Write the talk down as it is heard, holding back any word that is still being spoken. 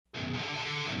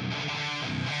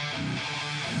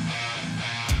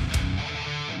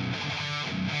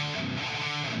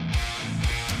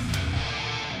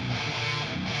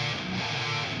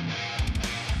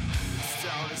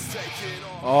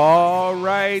All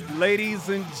right, ladies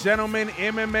and gentlemen,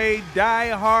 MMA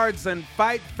diehards and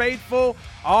fight faithful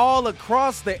all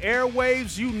across the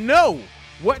airwaves, you know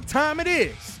what time it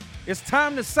is. It's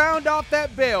time to sound off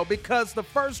that bell because the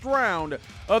first round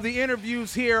of the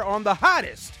interviews here on the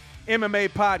hottest MMA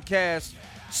podcast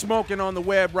smoking on the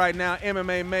web right now,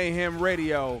 MMA Mayhem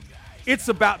Radio, it's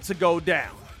about to go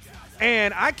down.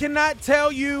 And I cannot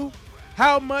tell you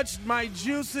how much my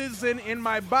juices in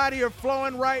my body are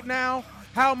flowing right now,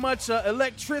 how much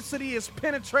electricity is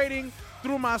penetrating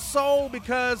through my soul,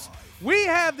 because we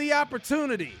have the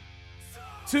opportunity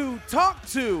to talk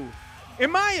to, in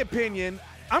my opinion,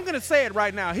 I'm going to say it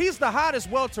right now, he's the hottest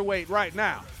welterweight right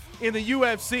now in the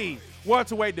UFC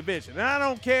welterweight division. And I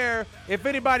don't care if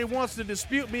anybody wants to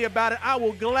dispute me about it, I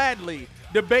will gladly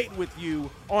debate with you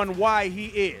on why he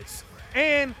is.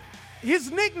 And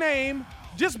his nickname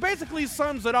just basically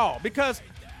sums it all, because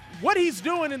what he's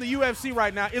doing in the UFC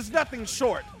right now is nothing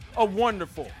short of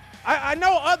wonderful. I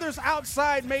know others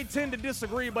outside may tend to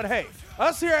disagree, but hey,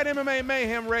 us here at MMA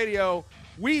Mayhem Radio,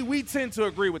 we tend to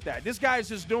agree with that. This guy's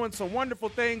just doing some wonderful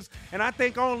things, and I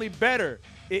think only better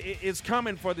is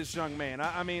coming for this young man.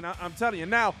 I'm telling you.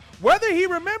 Now, whether he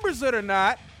remembers it or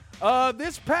not,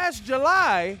 this past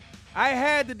July, I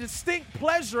had the distinct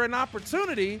pleasure and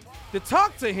opportunity to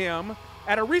talk to him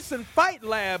at a recent Fight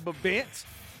Lab event.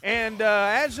 And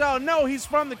as y'all know, he's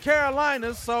from the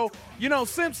Carolinas. So, you know,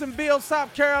 Simpsonville,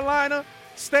 South Carolina,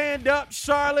 stand up,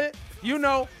 Charlotte. You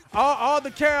know, all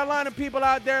the Carolina people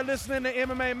out there listening to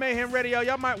MMA Mayhem Radio,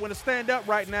 y'all might want to stand up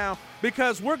right now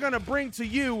because we're going to bring to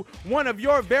you one of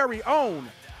your very own.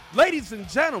 Ladies and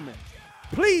gentlemen,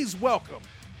 please welcome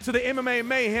to the MMA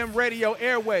Mayhem Radio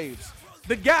airwaves,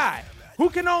 the guy who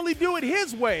can only do it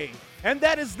his way, and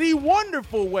that is the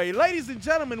wonderful way. Ladies and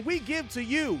gentlemen, we give to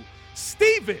you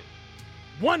Stephen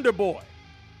Wonderboy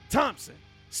Thompson.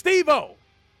 Steve-O,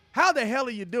 how the hell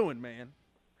are you doing, man?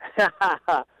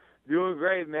 Doing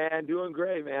great, man. Doing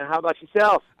great, man. How about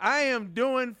yourself? I am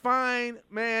doing fine,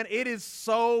 man. It is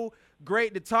so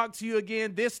great to talk to you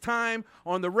again, this time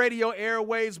on the radio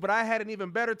airwaves, but I had an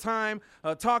even better time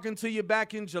talking to you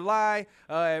back in July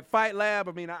at Fight Lab.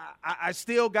 I mean, I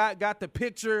still got the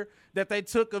picture that they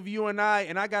took of you and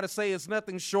I got to say it's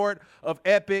nothing short of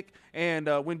epic. And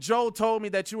when Joe told me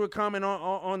that you were coming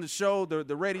on the show,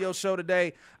 the radio show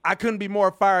today, I couldn't be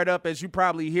more fired up, as you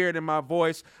probably hear it in my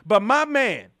voice. But my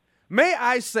man, may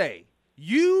I say,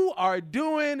 you are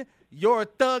doing your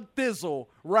thug thizzle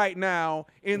right now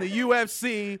in the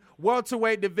UFC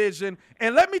welterweight division.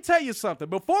 And let me tell you something.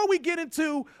 Before we get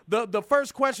into the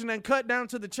first question and cut down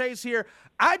to the chase here,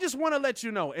 I just want to let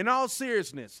you know, in all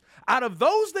seriousness, out of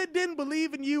those that didn't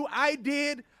believe in you, I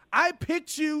did. I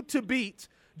picked you to beat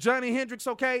Johnny Hendricks,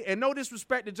 okay? And no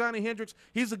disrespect to Johnny Hendricks.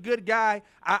 He's a good guy.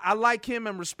 I like him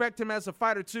and respect him as a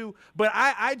fighter too. But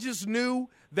I just knew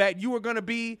that you were going to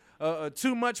be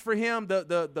too much for him.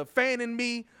 The fan in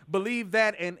me believed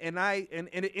that, and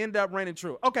it ended up raining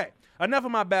true. Okay, enough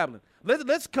of my babbling.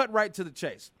 Let's cut right to the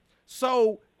chase.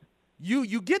 So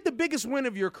you get the biggest win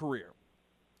of your career.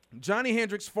 Johnny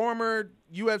Hendricks, former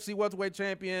UFC welterweight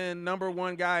champion,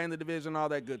 #1 guy in the division, all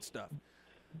that good stuff.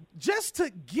 Just to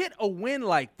get a win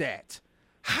like that,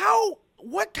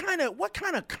 what kind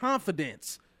of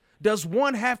confidence does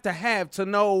one have to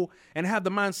know and have the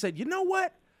mindset, you know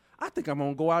what? I think I'm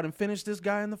going to go out and finish this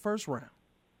guy in the first round.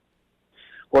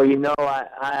 Well, you know, I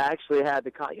actually had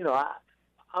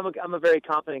I'm a very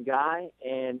confident guy,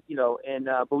 and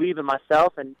believe in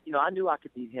myself, and I knew I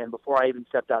could beat him before I even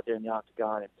stepped out there in the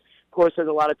octagon. And of course, there's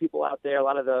a lot of people out there, a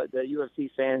lot of the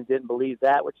UFC fans didn't believe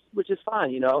that, which is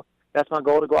fine. That's my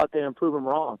goal, to go out there and prove them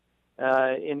wrong.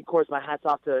 And of course, my hat's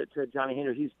off to Johnny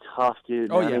Hendricks. He's tough,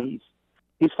 dude. Oh, yeah. I mean,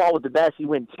 he's fought with the best. He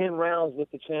went 10 rounds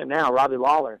with the champ now, Robbie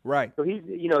Lawler. Right. So he's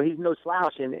no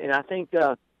slouch, and I think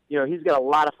he's got a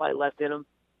lot of fight left in him,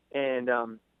 and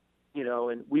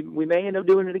and we may end up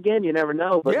doing it again. You never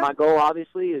know. But my goal,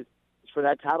 obviously, is for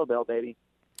that title belt, baby.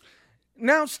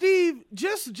 Now, Steve,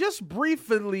 just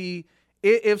briefly,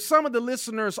 if some of the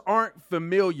listeners aren't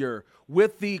familiar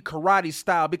with the karate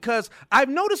style, because I've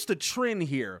noticed a trend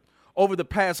here over the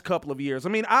past couple of years. I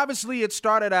mean, obviously it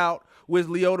started out with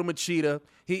Lyoto Machida.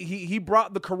 He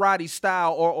brought the karate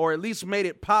style, or at least made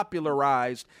it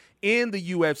popularized in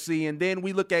the UFC. And then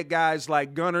we look at guys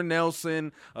like Gunnar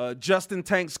Nelson, Justin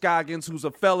Tank Scoggins, who's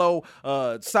a fellow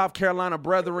South Carolina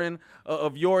brethren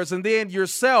of yours. And then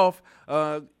yourself,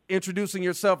 introducing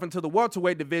yourself into the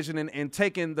welterweight division and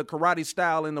taking the karate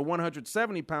style in the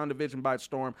 170-pound division by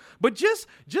storm. But just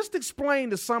explain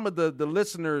to some of the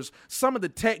listeners some of the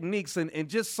techniques and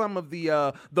just some of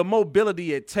the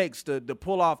mobility it takes to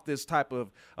pull off this type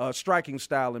of striking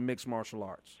style in mixed martial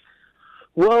arts.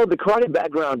 Well, the karate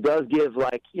background does give,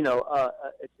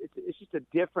 it's just a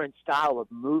different style of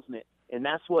movement, and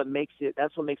that's what makes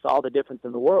all the difference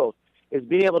in the world, is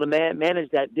being able to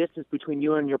manage that distance between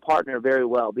you and your partner very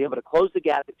well, be able to close the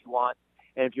gap if you want,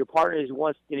 and if your partner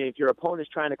if your opponent is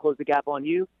trying to close the gap on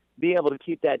you, be able to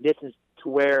keep that distance to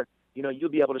where, you'll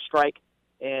be able to strike,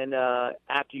 and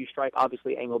after you strike,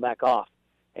 obviously angle back off.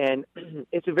 And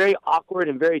it's a very awkward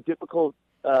and very difficult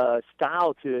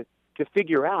style to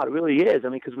figure out. It really is. I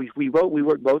mean, because we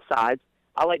work both sides.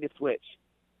 I like to switch.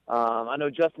 I know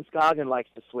Justin Scoggin likes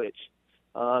to switch.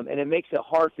 And it makes it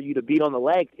hard for you to beat on the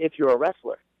legs if you're a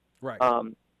wrestler. Right.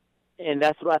 And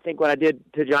that's what I think what I did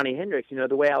to Johnny Hendricks.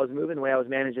 The way I was moving, the way I was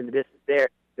managing the distance there,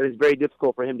 it was very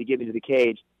difficult for him to get me to the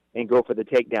cage and go for the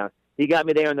takedown. He got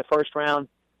me there in the first round,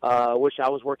 which I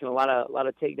was working a lot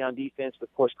of takedown defense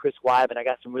with, of course, Chris Wybe, and I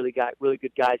got some really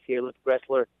good guys here, Olympic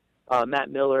wrestler,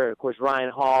 Matt Miller, of course, Ryan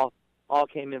Hall, all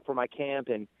came in for my camp,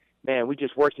 and, man, we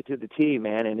just worked it to the T,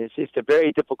 man, and it's just a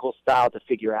very difficult style to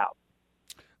figure out.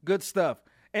 Good stuff.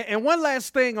 And one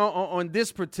last thing on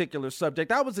this particular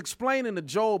subject. I was explaining to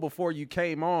Joel before you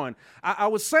came on. I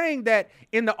was saying that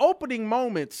in the opening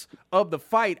moments of the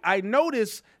fight, I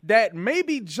noticed that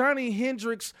maybe Johnny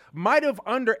Hendricks might have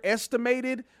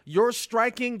underestimated your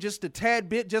striking just a tad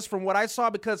bit, just from what I saw,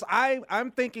 because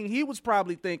I'm thinking he was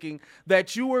probably thinking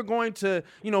that you were going to,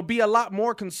 be a lot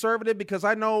more conservative, because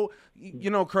I know,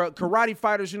 karate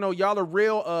fighters, y'all are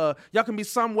real, y'all can be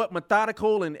somewhat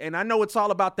methodical, and I know it's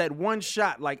all about that one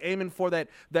shot, like aiming for that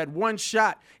one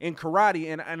shot in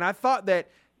karate, and I thought that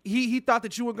he thought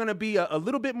that you were going to be a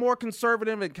little bit more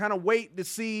conservative and kind of wait to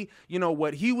see,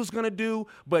 what he was going to do,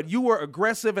 but you were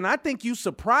aggressive, and I think you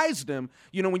surprised him,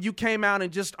 when you came out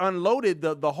and just unloaded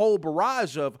the whole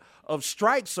barrage of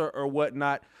strikes or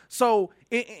whatnot. So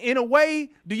in a way,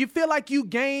 do you feel like you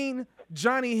gained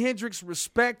Johnny Hendricks'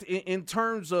 respect in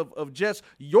terms of just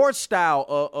your style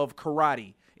of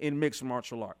karate in mixed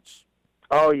martial arts?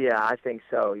 Oh, yeah, I think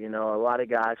so. A lot of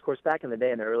guys, of course, back in the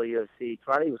day in the early UFC,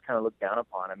 karate was kind of looked down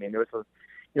upon. I mean, there was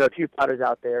a few fighters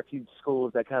out there, a few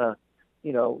schools that kind of,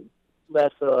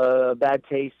 left a bad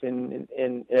taste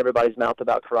in everybody's mouth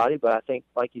about karate. But I think,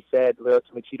 like you said, Lyoto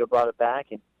Machida brought it back.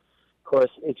 And, of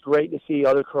course, it's great to see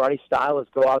other karate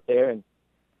stylists go out there and,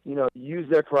 use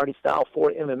their karate style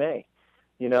for MMA,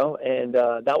 And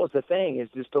that was the thing, is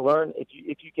just to learn, if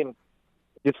you can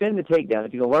defend the takedown,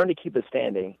 if you can learn to keep it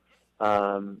standing,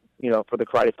 for the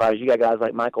karate fighters, you got guys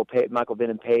like Michael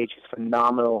Venom Page, who's a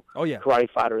phenomenal karate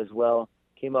fighter as well.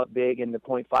 Came up big in the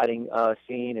point fighting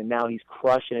scene, and now he's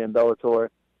crushing it in Bellator.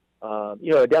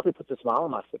 It definitely puts a smile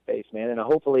on my face, man. And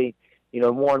hopefully,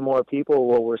 more and more people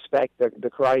will respect the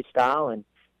karate style, and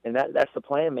that's the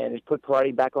plan, man, is put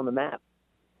karate back on the map.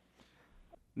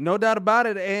 No doubt about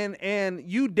it, and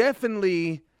you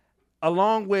definitely,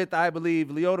 along with, I believe,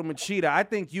 Lyoto Machida, I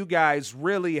think you guys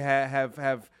really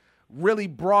have really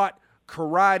brought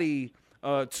karate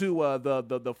to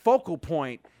the focal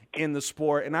point in the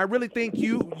sport, and I really think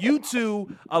you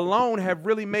two alone have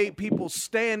really made people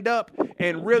stand up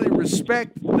and really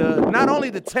respect not only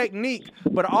the technique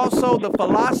but also the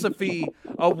philosophy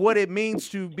of what it means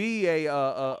to be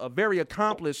a very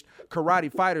accomplished karate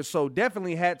fighter. So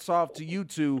definitely hats off to you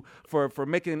two for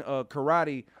making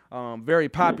karate very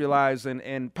popularized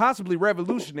and possibly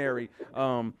revolutionary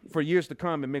for years to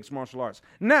come in mixed martial arts.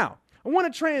 Now, I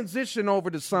want to transition over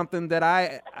to something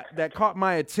that caught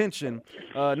my attention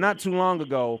not too long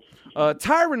ago.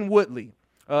 Tyron Woodley.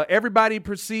 Everybody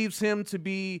perceives him to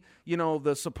be,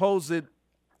 the supposed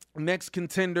next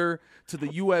contender to the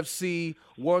UFC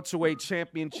welterweight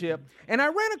championship. And I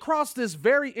ran across this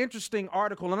very interesting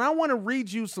article, and I want to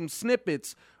read you some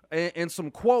snippets and some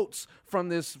quotes from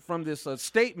this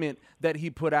statement that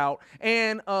he put out.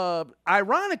 And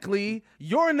ironically,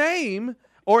 your name,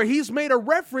 or he's made a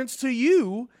reference to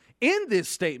you in this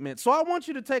statement. So I want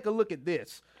you to take a look at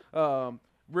this. I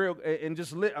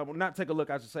will not take a look,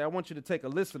 I should say. I want you to take a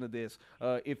listen to this,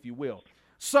 if you will.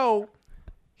 So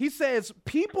he says,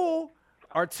 people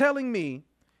are telling me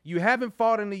you haven't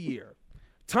fought in a year.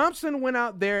 Thompson went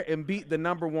out there and beat the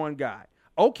number one guy.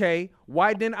 Okay,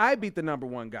 why didn't I beat the number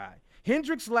one guy?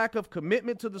 Hendricks' lack of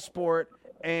commitment to the sport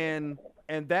and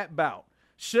that bout.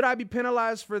 Should I be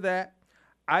penalized for that?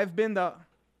 I've been the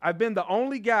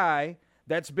only guy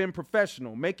that's been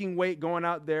professional, making weight, going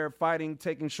out there, fighting,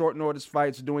 taking short notice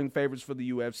fights, doing favors for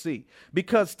the UFC.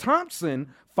 Because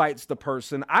Thompson fights the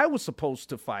person I was supposed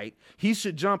to fight, he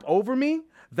should jump over me?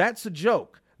 That's a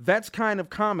joke. That's kind of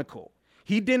comical.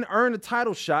 He didn't earn a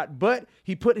title shot, but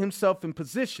he put himself in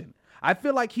position. I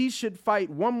feel like he should fight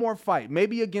one more fight,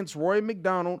 maybe against Rory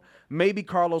McDonald, maybe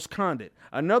Carlos Condit.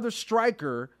 Another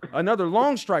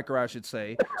long striker, I should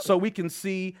say, so we can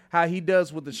see how he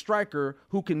does with a striker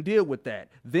who can deal with that.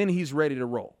 Then he's ready to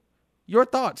roll. Your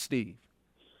thoughts, Steve?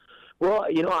 Well,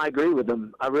 I agree with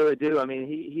him. I really do. I mean,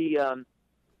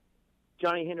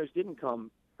 Johnny Hendricks didn't come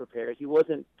prepared. He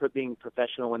wasn't being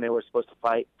professional when they were supposed to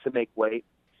fight to make weight.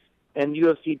 And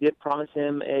UFC did promise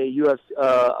him a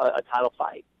title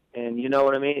fight. And you know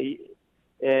what I mean?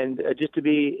 And just to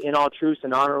be in all truth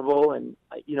and honorable, and,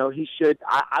 he should –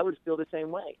 I would feel the same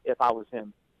way if I was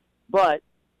him. But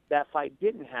that fight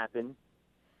didn't happen.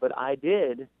 But I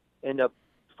did end up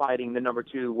fighting the number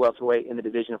 2 welterweight in the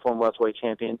division, former welterweight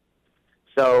champion.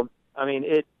 So, I mean,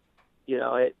 if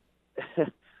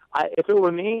it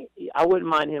were me, I wouldn't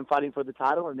mind him fighting for the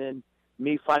title and then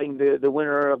me fighting the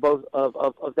winner of both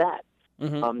of that.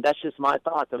 Mm-hmm. That's just my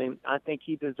thoughts. I mean, I think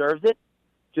he deserves it.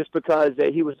 Just because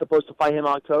he was supposed to fight him in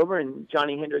October and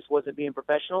Johnny Hendricks wasn't being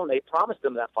professional, and they promised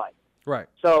him that fight. Right.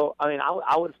 So, I mean,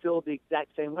 I would feel the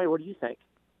exact same way. What do you think?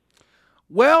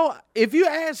 Well, if you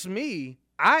ask me,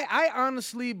 I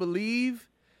honestly believe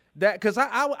that, because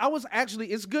I was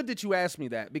actually, it's good that you asked me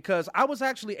that, because I was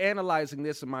actually analyzing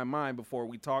this in my mind before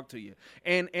we talked to you.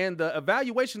 And the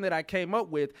evaluation that I came up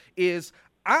with is,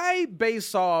 I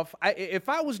base off, if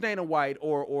I was Dana White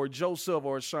or Joe Silva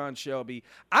or Sean Shelby,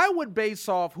 I would base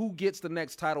off who gets the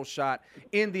next title shot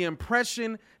in the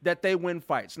impression that they win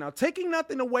fights. Now, taking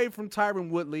nothing away from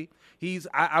Tyron Woodley,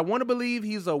 I want to believe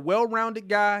he's a well-rounded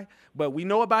guy, but we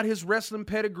know about his wrestling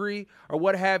pedigree or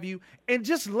what have you. And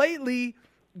just lately,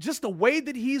 just the way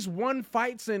that he's won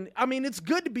fights, and I mean, it's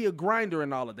good to be a grinder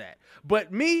and all of that.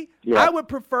 But me, I would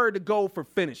prefer to go for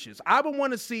finishes. I would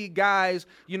want to see guys,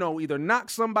 either knock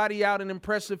somebody out in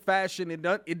impressive fashion. It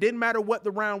didn't matter what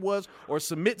the round was, or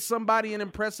submit somebody in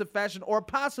impressive fashion, or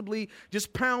possibly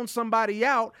just pound somebody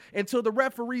out until the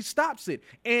referee stops it.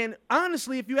 And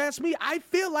honestly, if you ask me, I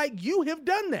feel like you have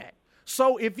done that.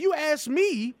 So if you ask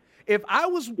me, if I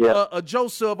was a Joe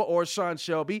Silva or a Sean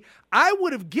Shelby, I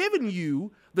would have given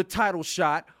you the title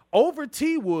shot over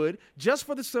T. Wood, just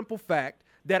for the simple fact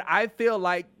that I feel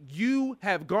like you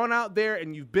have gone out there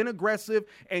and you've been aggressive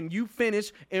and you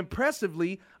finished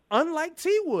impressively, unlike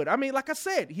T. Wood. I mean, like I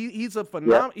said, he's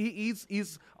a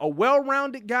he's a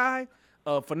well-rounded guy,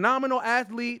 a phenomenal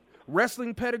athlete,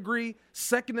 wrestling pedigree,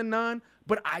 second to none.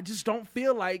 But I just don't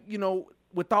feel like,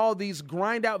 with all these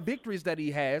grind-out victories that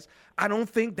he has, I don't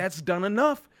think that's done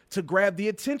enough to grab the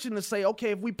attention to say,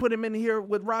 okay, if we put him in here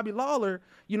with Robbie Lawler,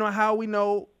 how we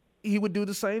know he would do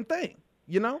the same thing,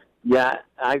 Yeah,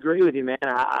 I agree with you, man.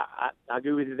 I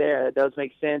agree with you there. It does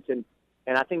make sense, and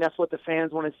I think that's what the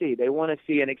fans want to see. They want to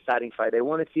see an exciting fight. They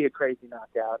want to see a crazy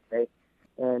knockout.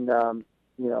 And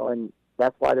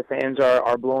that's why the fans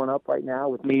are blowing up right now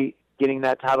with me getting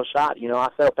that title shot. I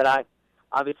felt that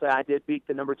I did beat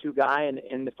the number 2 guy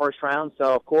in the first round,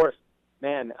 so of course,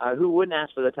 man, who wouldn't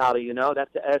ask for the title?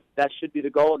 That should be the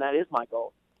goal, and that is my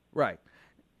goal. Right.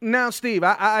 Now, Steve,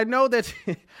 I know that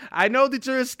I know that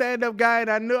you're a stand-up guy, and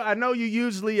I know you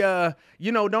usually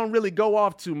don't really go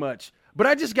off too much. But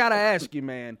I just gotta ask you,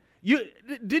 man,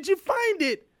 did you find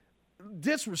it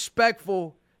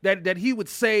disrespectful that he would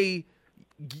say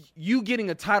you getting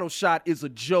a title shot is a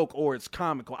joke or it's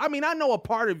comical? I mean, I know a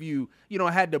part of you,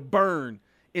 had to burn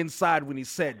inside when he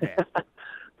said that.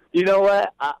 You know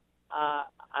what?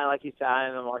 I like you said, I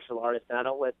am a martial artist, and I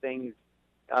don't let things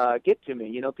get to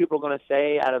me. People are going to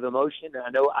say out of emotion,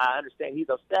 and I understand he's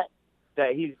upset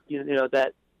that he's,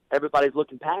 that everybody's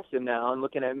looking past him now and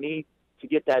looking at me to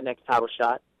get that next title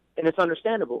shot, and it's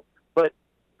understandable. But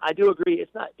I do agree,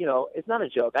 it's not a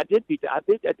joke. I did beat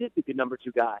the number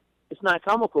 2 guy. It's not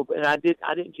comical, and I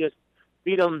didn't just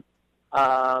beat him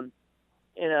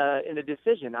in a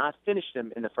decision. I finished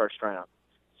him in the first round.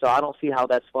 So I don't see how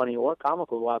that's funny or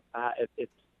comical. Why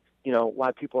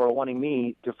people are wanting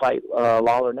me to fight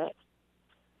Lawler next.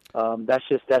 That's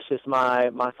just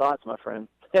my thoughts, my friend.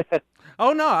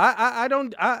 Oh no, I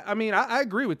don't. I mean, I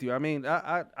agree with you. I mean,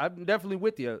 I'm definitely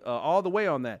with you all the way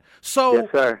on that. So, yes,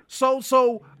 sir.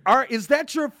 So is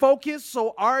that your focus?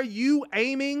 So are you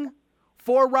aiming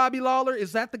for Robbie Lawler?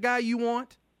 Is that the guy you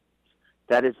want?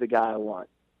 That is the guy I want.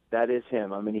 That is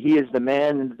him. I mean, he is the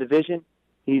man in the division.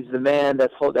 He's the man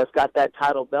that's got that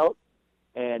title belt.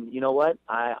 And you know what?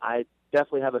 I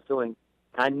definitely have a feeling.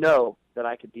 I know that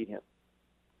I could beat him.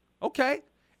 Okay.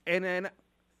 And then,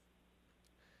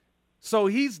 so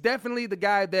he's definitely the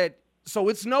guy that, so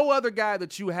it's no other guy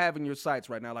that you have in your sights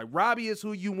right now. Like, Robbie is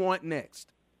who you want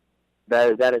next.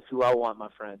 That is who I want, my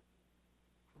friend.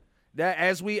 That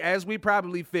as we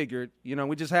probably figured, you know,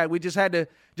 we just had to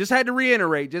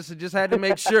reiterate, just had to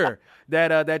make sure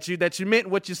that you meant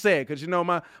what you said, because you know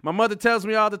my mother tells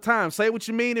me all the time, say what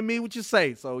you mean and mean what you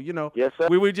say. So you know, yes, sir.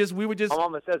 we were just. My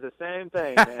mama says the same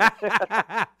thing,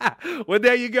 man. Well,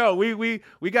 there you go. We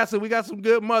got some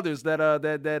good mothers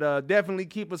that definitely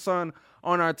keep us on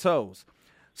our toes.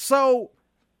 So,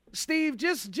 Steve,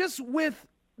 just with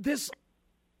this.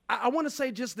 I want to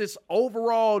say just this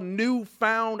overall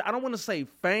newfound, I don't want to say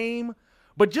fame,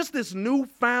 but just this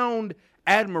newfound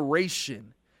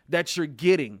admiration that you're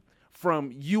getting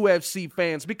from UFC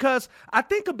fans. Because I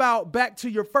think about back to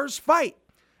your first fight.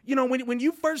 You know, when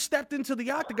you first stepped into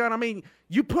the octagon, I mean,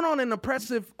 you put on an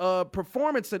impressive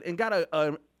performance and got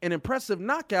an impressive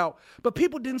knockout, but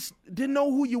people didn't know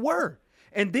who you were.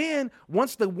 And then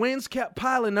once the wins kept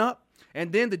piling up,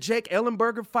 and then the Jake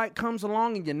Ellenberger fight comes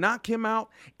along and you knock him out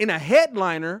in a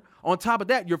headliner on top of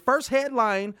that, your first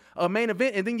headline main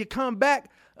event, and then you come back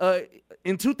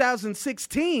in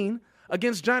 2016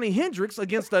 against Johnny Hendricks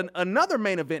against another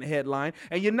main event headline,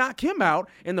 and you knock him out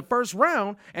in the first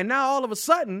round, and now all of a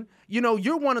sudden, you know,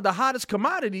 you're one of the hottest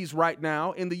commodities right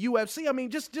now in the UFC. I mean,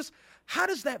 just how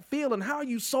does that feel, and how are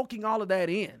you soaking all of that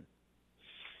in?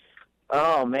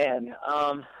 Oh, man.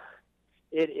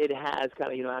 It has kind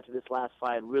of, you know, after this last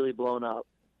fight, really blown up,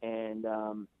 and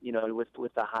you know,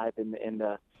 with the hype and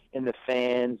the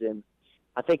fans, and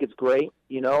I think it's great,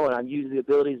 you know, and I'm using the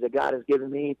abilities that God has given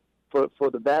me for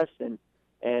the best, and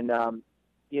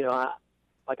you know,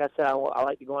 like I said, I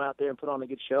like to go out there and put on a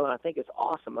good show, and I think it's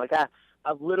awesome. Like I've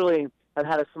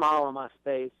had a smile on my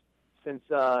face since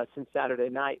Saturday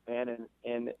night, man,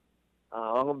 and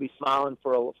I'm gonna be smiling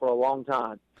for a long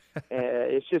time.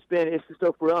 It's just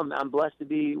so for real. I'm blessed to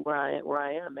be where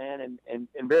I am, man, and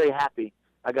very happy.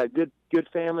 I got good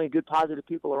family, good positive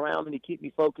people around me to keep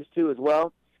me focused too as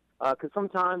well. Because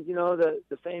sometimes, you know,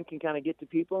 the fame can kind of get to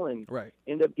people and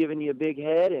end up giving you a big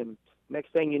head, and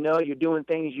next thing you know, you're doing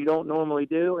things you don't normally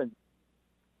do, and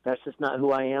that's just not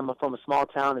who I am. I'm from a small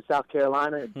town in South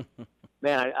Carolina, and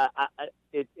man,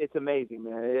 it's amazing,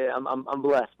 man. I'm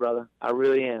blessed, brother. I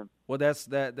really am. Well,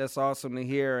 that's awesome to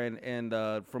hear,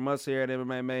 and from us here at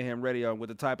MMA Mayhem Radio, with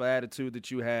the type of attitude that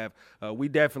you have, we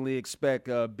definitely expect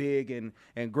big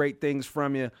and great things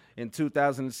from you in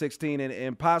 2016,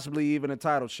 and possibly even a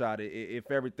title shot if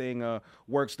everything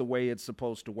works the way it's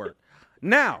supposed to work.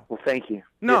 Now, well, thank you.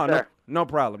 No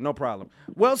problem.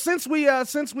 Well, since we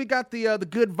got the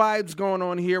good vibes going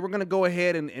on here, we're gonna go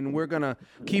ahead and we're gonna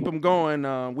keep them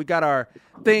going. We got our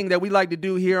thing that we like to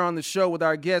do here on the show with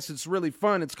our guests. It's really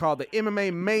fun. It's called the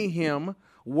MMA Mayhem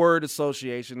Word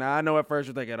Association. Now, I know at first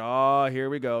you're thinking, oh, here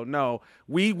we go. No,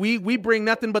 we bring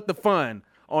nothing but the fun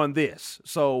on this.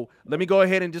 So let me go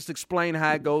ahead and just explain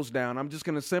how it goes down. I'm just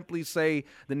going to simply say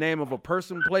the name of a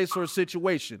person, place, or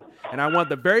situation. And I want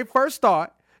the very first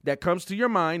thought that comes to your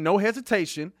mind, no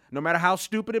hesitation, no matter how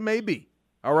stupid it may be.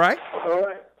 All right? All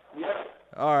right. Yeah.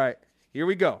 All right. Here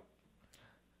we go.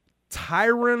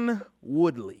 Tyron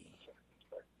Woodley.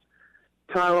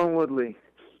 Tyron Woodley.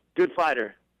 Good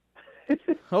fighter.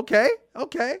 Okay.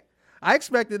 I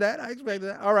expected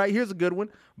that. All right, here's a good one.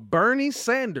 Bernie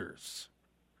Sanders.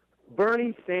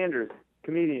 Bernie Sanders,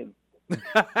 comedian.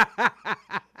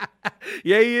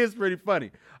 Yeah, he is pretty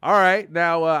funny. All right,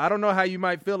 now I don't know how you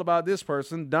might feel about this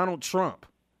person, Donald Trump.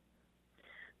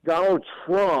 Donald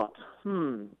Trump.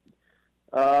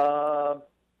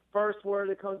 First word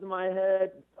that comes to my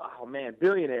head, oh man,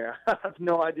 billionaire. I have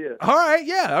no idea. All right,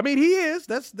 yeah. I mean, he is.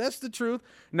 That's the truth.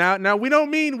 Now we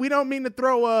don't mean to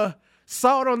throw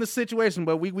salt on the situation,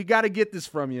 but we got to get this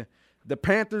from you. The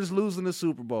Panthers losing the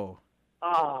Super Bowl.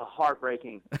 Oh,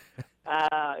 heartbreaking.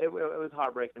 It was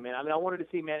heartbreaking, man. I mean, I wanted to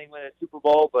see Manning win a Super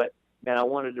Bowl, but, man, I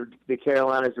wanted the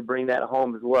Carolinas to bring that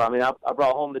home as well. I mean, I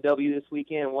brought home the W this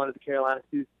weekend and wanted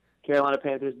the Carolina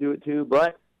Panthers do it too,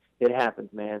 but it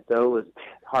happens, man. So it was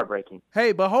heartbreaking.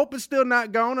 Hey, but hope is still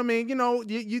not gone. I mean, you know,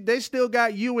 they still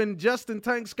got you and Justin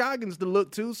Tank Scoggins to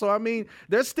look to. So, I mean,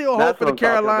 there's still hope for the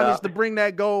Carolinas to bring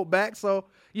that gold back. So,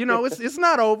 you know, it's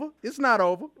not over. It's not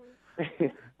over.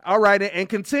 All right, and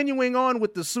continuing on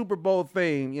with the Super Bowl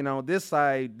theme, you know, this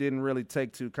I didn't really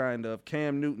take to kind of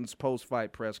Cam Newton's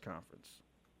post-fight press conference.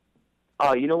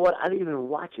 Oh, you know what? I didn't even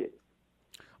watch it.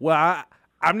 Well,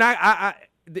 I'm not.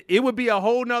 It would be a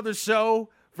whole nother show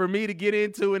for me to get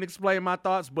into and explain my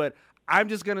thoughts, but I'm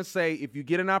just going to say if you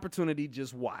get an opportunity,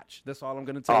 just watch. That's all I'm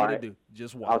going to tell you to do.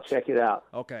 Just watch. I'll check it out.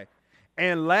 Okay.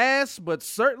 And last but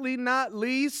certainly not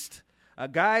least, a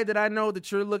guy that I know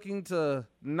that you're looking to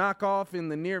knock off in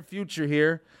the near future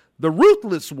here, the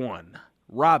ruthless one,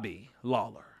 Robbie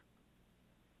Lawler.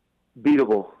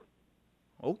 Beatable.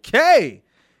 Okay.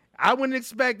 I wouldn't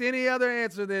expect any other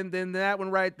answer than that one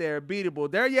right there.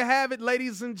 Beatable. There you have it,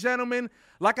 ladies and gentlemen.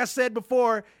 Like I said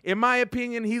before, in my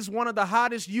opinion, he's one of the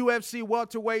hottest UFC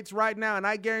welterweights right now. And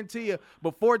I guarantee you,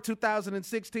 before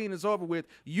 2016 is over with,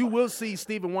 you will see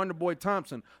Stephen Wonderboy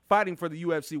Thompson fighting for the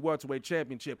UFC welterweight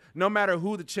championship, no matter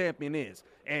who the champion is.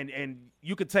 And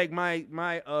you could take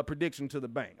my prediction to the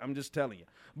bank. I'm just telling you.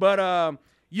 But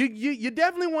You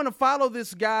definitely want to follow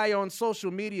this guy on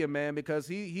social media, man, because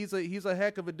he's a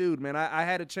heck of a dude, man. I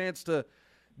had a chance to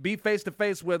be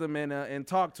face-to-face with him and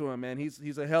talk to him, man.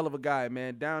 He's a hell of a guy,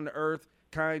 man. Down-to-earth,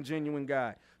 kind, genuine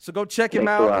guy. So go check him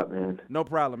out. Thanks a lot, man. No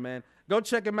problem, man. Go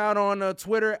check him out on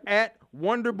Twitter at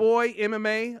Wonderboy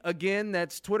MMA. Again,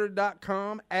 that's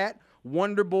twitter.com at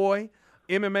Wonderboy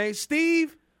MMA.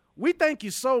 Steve, we thank you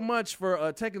so much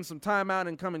for taking some time out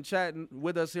and coming chatting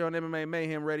with us here on MMA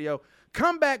Mayhem Radio.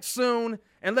 Come back soon,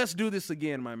 and let's do this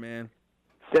again, my man.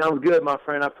 Sounds good, my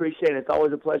friend. I appreciate it. It's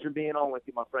always a pleasure being on with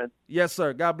you, my friend. Yes,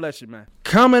 sir. God bless you, man.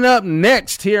 Coming up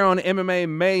next here on MMA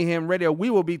Mayhem Radio, we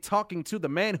will be talking to the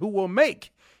man who will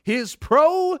make his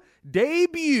pro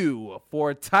debut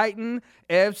for Titan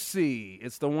FC.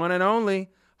 It's the one and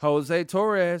only Jose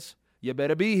Torres. You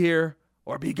better be here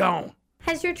or be gone.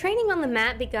 Has your training on the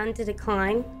mat begun to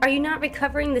decline? Are you not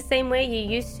recovering the same way you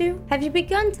used to? Have you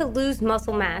begun to lose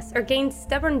muscle mass or gain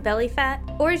stubborn belly fat?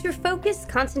 Or is your focus,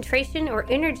 concentration,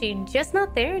 or energy just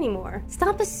not there anymore?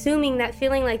 Stop assuming that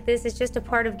feeling like this is just a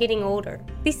part of getting older.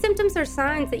 These symptoms are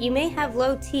signs that you may have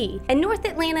low T, and North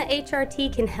Atlanta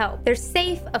HRT can help. Their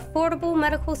safe, affordable,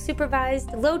 medical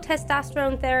supervised, low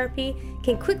testosterone therapy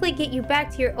can quickly get you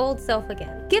back to your old self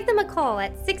again. Give them a call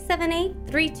at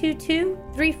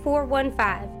 678-322-3415.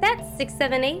 That's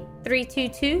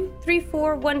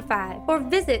 678-322-3415. Or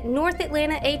visit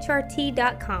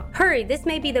NorthAtlantaHRT.com. Hurry, this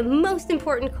may be the most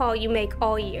important call you make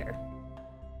all year.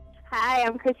 Hi,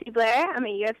 I'm Chrissy Blair. I'm a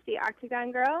UFC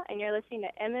Octagon girl, and you're listening to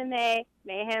MMA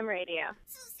Mayhem Radio.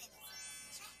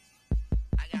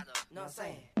 I got a, know what I'm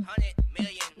saying, $100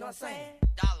 million, know what I'm saying,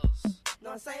 dollars,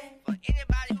 know what I'm saying, for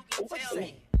anybody who can tell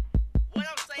me what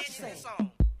I'm saying in this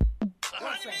song.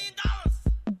 $100 million.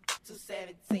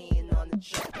 217 on the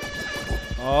track.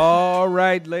 All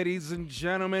right, ladies and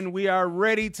gentlemen, we are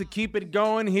ready to keep it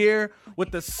going here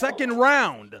with the second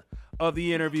round of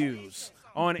the interviews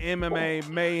on MMA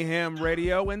Mayhem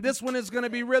Radio. And this one is going to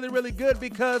be really, really good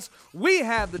because we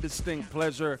have the distinct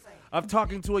pleasure of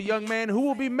talking to a young man who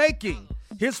will be making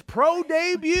his pro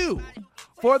debut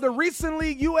for the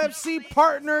recently UFC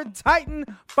partner Titan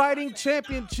Fighting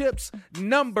Championships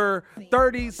number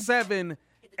 37.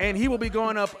 And he will be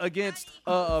going up against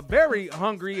a very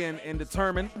hungry and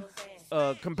determined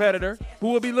competitor who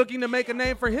will be looking to make a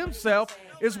name for himself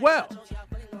as well.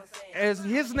 As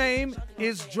his name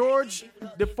is George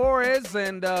DeForest,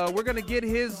 and we're gonna get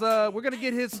his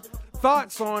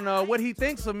thoughts on what he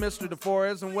thinks of Mr.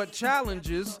 DeForest and what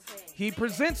challenges he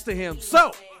presents to him.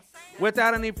 So,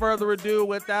 without any further ado,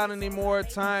 without any more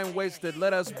time wasted,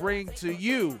 let us bring to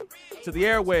you, to the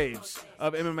airwaves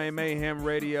of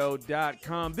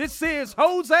MMAMayhemRadio.com. This is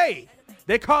Jose.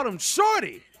 They call him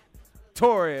Shorty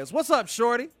Torres. What's up,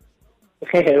 Shorty?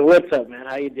 Hey, what's up, man?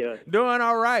 How you doing? Doing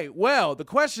all right. Well, the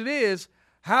question is,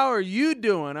 how are you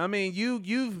doing? I mean,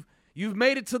 you've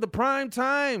made it to the prime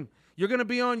time. You're going to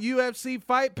be on UFC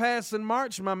Fight Pass in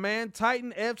March, my man.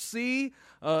 Titan FC,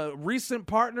 recent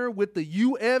partner with the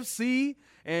UFC,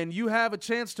 and you have a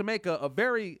chance to make a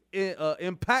very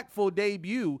impactful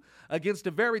debut against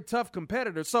a very tough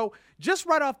competitor. So just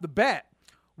right off the bat,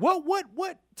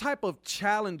 what type of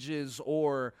challenges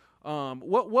or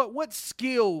what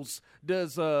skills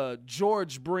does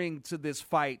George bring to this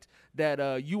fight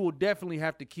that you will definitely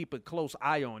have to keep a close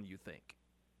eye on, you think?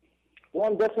 Well,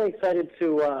 I'm definitely excited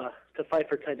to fight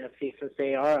for Titan FC since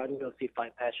they are on UFC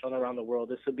Fight Pass shown around the world.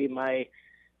 This will be my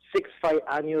sixth fight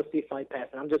on UFC Fight Pass,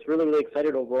 and I'm just really, really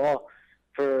excited overall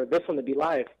for this one to be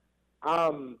live.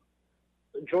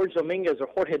 Jorge Dominguez,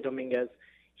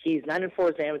 he's 9-4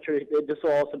 as amateur. This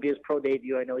will also be his pro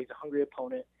debut. I know he's a hungry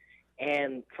opponent.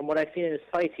 And from what I've seen in his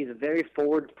fights, he's a very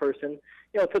forward person.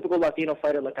 You know, typical Latino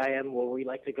fighter like I am, where we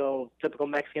like to go typical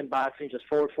Mexican boxing, just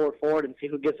forward, and see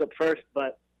who gets up first.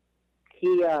 But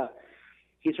he's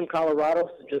from Colorado,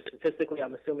 so just statistically,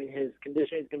 I'm assuming his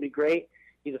conditioning is going to be great.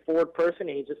 He's a forward person,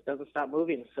 and he just doesn't stop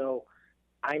moving. So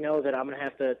I know that I'm going to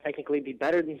have to technically be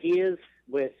better than he is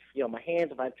with, you know, my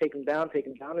hands. If I take him down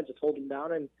and just hold him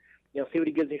down and see what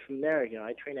he gives me from there.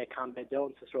 I train at Combat Dome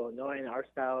in Cicero, Illinois, and our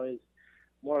style is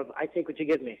more of I take what you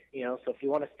give me. So if you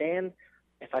want to stand,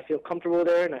 if I feel comfortable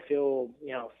there and I feel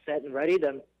set and ready,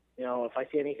 then if I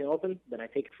see anything open, then I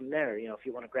take it from there. If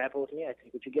you want to grapple with me, I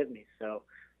take what you give me. So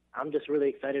I'm just really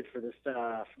excited for this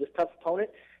tough opponent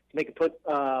to make put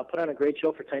on a great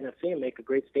show for Titan FC and make a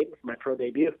great statement for my pro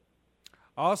debut.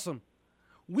 Awesome.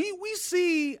 We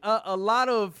see a lot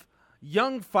of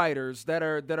young fighters that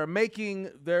are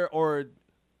making or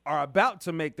are about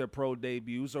to make their pro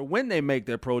debuts, or when they make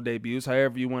their pro debuts,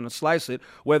 however you want to slice it,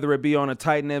 whether it be on a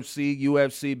Titan FC,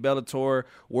 UFC, Bellator,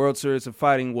 World Series of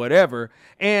Fighting, whatever.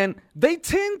 And they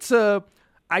tend to,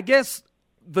 I guess,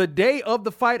 the day of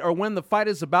the fight or when the fight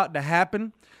is about to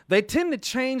happen, they tend to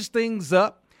change things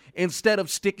up instead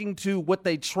of sticking to what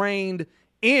they trained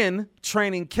in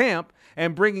training camp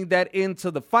and bringing that into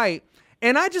the fight.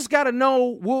 And I just got to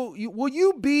know, will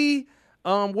you be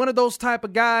one of those type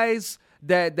of guys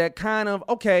that kind of,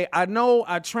 okay, I know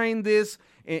I trained this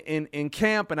in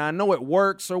camp and I know it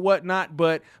works or whatnot,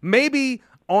 but maybe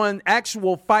on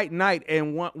actual fight night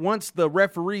and once the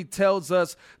referee tells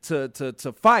us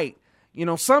to fight,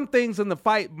 some things in the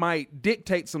fight might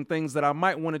dictate some things that I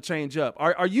might want to change up.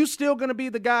 Are you still going to be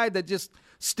the guy that just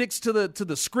sticks to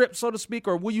the script, so to speak,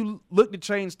 or will you look to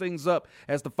change things up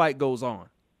as the fight goes on?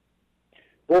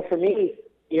 Well, for me,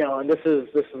 and this is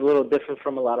a little different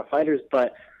from a lot of fighters,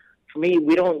 but for me,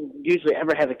 we don't usually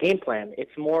ever have a game plan.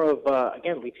 It's more of,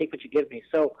 again, we take what you give me.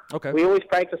 So we always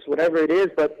practice whatever it is,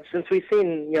 but since we've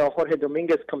seen, Jorge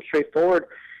Dominguez come straight forward,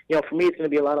 for me it's going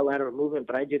to be a lot of lateral movement,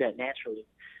 but I do that naturally.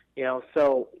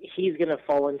 So he's going to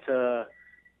fall into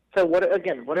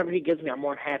whatever he gives me, I'm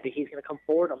more than happy. He's going to come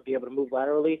forward. I'm going to be able to move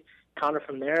laterally, counter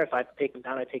from there. If I have to take him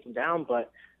down, I take him down.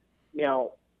 But,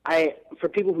 for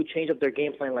people who change up their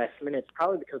game plan last minute, it's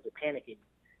probably because they're panicking,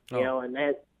 and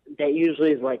that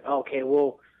usually is like, okay,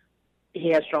 well, he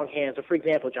has strong hands. So, for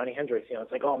example, Johnny Hendricks,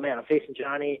 it's like, oh, man, I'm facing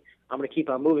Johnny. I'm going to keep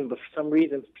on moving. But for some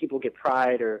reason, people get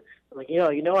pride or like, you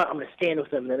know what, I'm going to stand with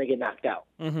them, and then they get knocked out.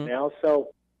 Mm-hmm.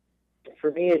 So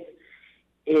for me,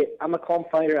 I'm a calm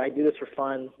fighter. I do this for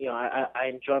fun. I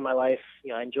enjoy my life.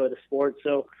 I enjoy the sport.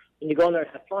 So when you go in there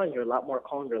and have fun, you're a lot more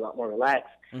calm. You're a lot more relaxed.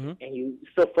 Mm-hmm. And you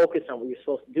still focus on what you're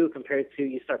supposed to do compared to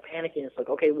you start panicking. It's like,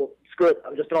 okay, well, screw it.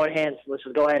 I'm just throwing hands. Let's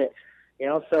just go at it.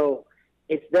 So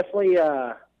it's definitely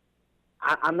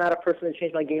I'm not a person to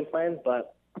change my game plan,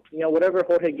 but, whatever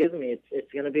Jorge gives me,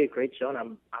 it's going to be a great show, and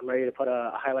I'm ready to put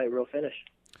a highlight reel finish.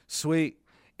 Sweet.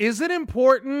 Is it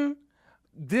important,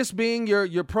 this being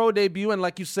your pro debut, and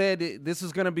like you said, this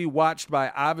is going to be watched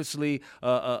by obviously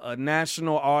a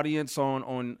national audience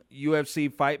on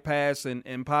UFC Fight Pass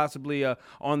and possibly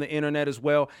on the internet as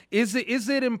well. Is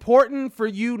it important for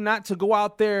you not to go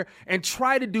out there and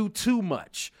try to do too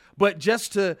much, but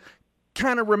just to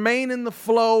kind of remain in the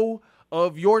flow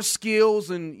of your skills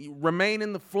and remain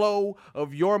in the flow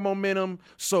of your momentum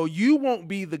so you won't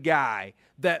be the guy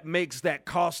that makes that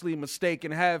costly mistake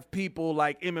and have people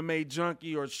like MMA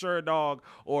Junkie or SureDog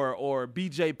or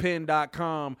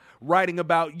BJPen.com writing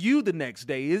about you the next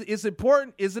day? Is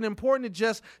it important to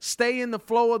just stay in the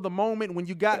flow of the moment when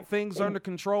you got things under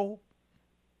control?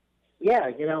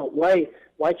 Yeah, why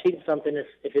change something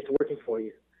if it's working for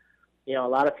you? A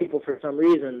lot of people, for some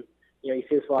reason, you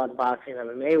see this a lot in boxing and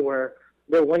MMA where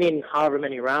they're winning however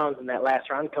many rounds and that last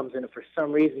round comes in and for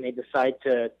some reason they decide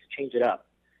to change it up.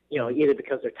 Either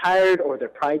because they're tired or their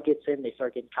pride gets in, they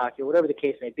start getting cocky or whatever the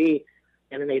case may be,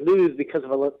 and then they lose because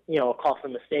of a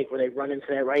costly mistake where they run into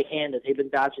that right hand that they've been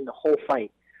dodging the whole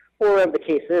fight, or whatever the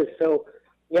case is. So,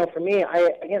 for me, I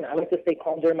like to stay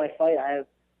calm during my fight. I have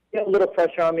a little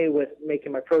pressure on me with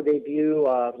making my pro debut.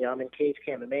 I'm in Cage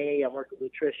MMA. I'm working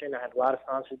with nutrition. I have a lot of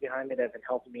sponsors behind me that have been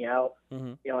helping me out.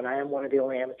 Mm-hmm. And I am one of the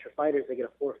only amateur fighters that get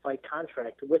a 4-fight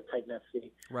contract with Titan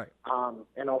FC. Right.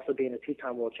 And also being a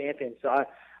 2-time world champion. So I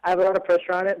have a lot of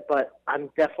pressure on it, but I'm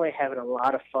definitely having a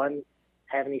lot of fun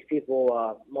having these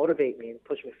people motivate me and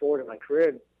push me forward in my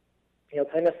career.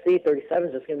 Titan FC 37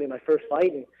 is just going to be my first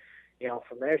fight, and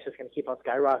from there it's just going to keep on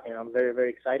skyrocketing. I'm very, very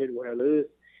excited. Win or lose,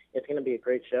 it's going to be a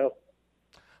great show.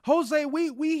 Jose,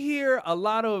 we hear a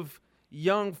lot of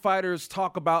young fighters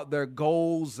talk about their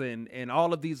goals and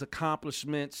all of these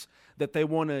accomplishments that they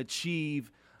want to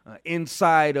achieve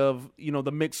inside of,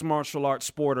 the mixed martial arts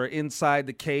sport or inside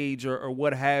the cage or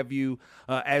what have you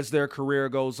as their career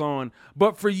goes on.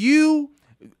 But for you,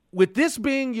 with this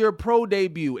being your pro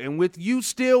debut and with you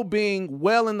still being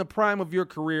well in the prime of your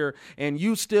career and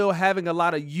you still having a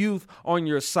lot of youth on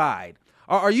your side,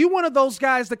 are you one of those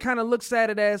guys that kind of looks at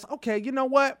it as, okay, you know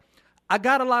what? I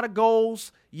got a lot of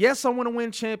goals. Yes, I want to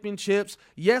win championships.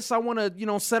 Yes, I want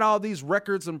to, set all these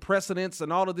records and precedents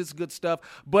and all of this good stuff.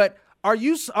 But are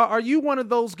you one of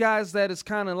those guys that is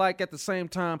kind of like at the same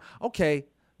time, okay,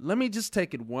 let me just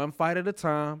take it one fight at a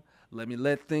time. Let me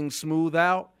let things smooth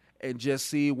out and just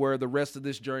see where the rest of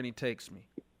this journey takes me?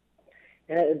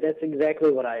 Yeah, that's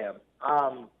exactly what I am.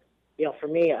 For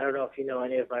me, I don't know if you know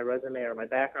any of my resume or my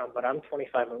background, but I'm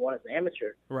 25-1 as an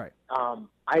amateur. Right.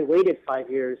 I waited 5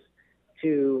 years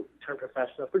to turn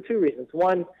professional for two reasons.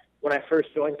 One, when I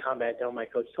first joined Combat Dome, my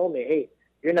coach told me, hey,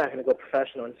 you're not going to go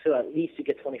professional until at least you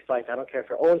get 20 fights. I don't care if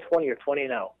you're 0-20 or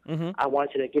 20-0. Mm-hmm. I want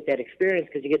you to get that experience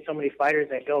because you get so many fighters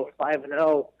that go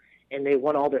 5-0 and they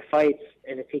won all their fights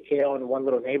in a TKO in one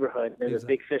little neighborhood. There's a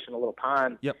big fish in a little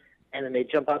pond. Yep. And then they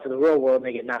jump out to the real world and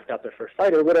they get knocked out their first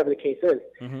fight or whatever the case is.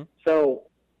 Mm-hmm. So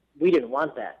we didn't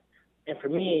want that. And for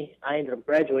me, I ended up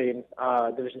graduating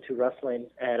Division II wrestling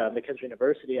at McKendree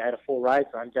University. I had a full ride,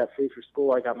 so I'm debt-free for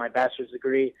school. I got my bachelor's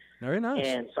degree. Very nice.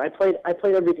 And so I played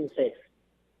everything safe,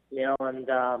 and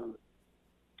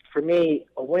for me,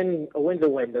 a win's a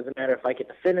win. Doesn't matter if I get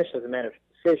the finish, doesn't matter if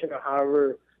it's a decision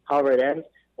or however it ends,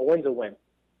 a win's a win.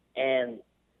 And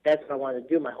that's what I wanted to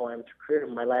do my whole amateur career.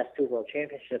 My last two world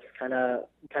championships kind of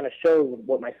showed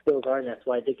what my skills are, and that's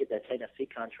why I did get that Titan FC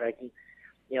contract. And,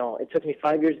 it took me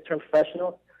 5 years to turn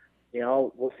professional.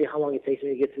 We'll see how long it takes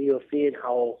me to get to the UFC and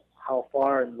how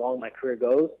far and long my career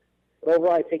goes. But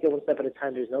overall, I take it one step at a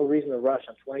time. There's no reason to rush.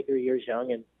 I'm 23 years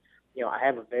young, and, I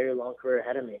have a very long career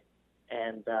ahead of me.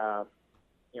 And,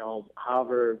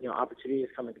 however, opportunities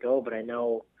come and go, but I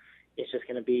know it's just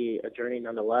going to be a journey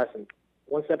nonetheless. And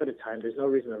one step at a time, there's no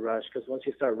reason to rush, because once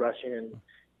you start rushing and,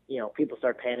 people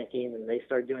start panicking and they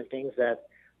start doing things that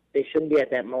they shouldn't be at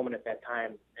that moment at that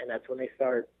time, and that's when they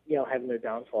start, having their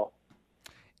downfall.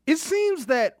 It seems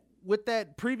that with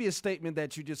that previous statement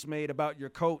that you just made about your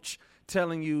coach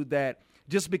telling you that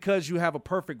just because you have a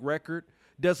perfect record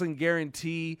doesn't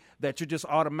guarantee that you're just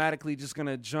automatically just going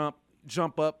to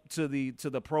jump up to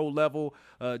the pro level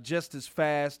just as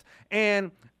fast.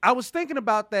 And I was thinking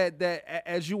about that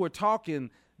as you were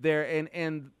talking there,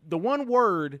 and the one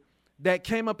word that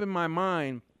came up in my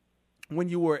mind when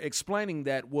you were explaining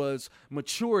that was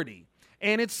maturity.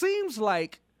 And it seems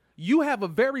like you have a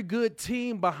very good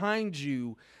team behind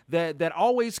you that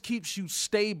always keeps you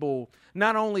stable,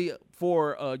 not only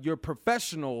for your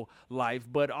professional life,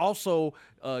 but also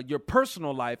your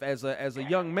personal life as a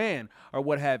young man or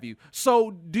what have you.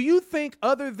 So do you think,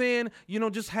 other than,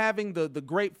 just having the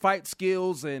great fight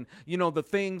skills and, the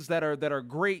things that are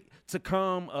great to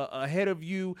come ahead of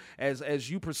you as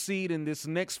you proceed in this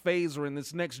next phase or in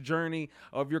this next journey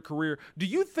of your career, do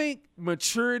you think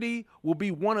maturity will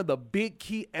be one of the big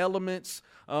key elements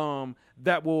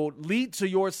that will lead to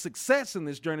your success in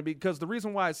this journey? Because the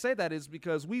reason why I say that is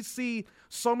because we see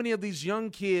so many of these young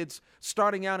kids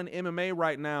starting out in MMA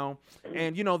right now,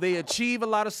 and, they achieve a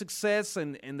lot of success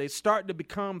and they start to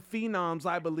become phenoms,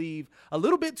 I believe, a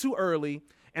little bit too early.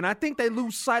 And I think they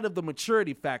lose sight of the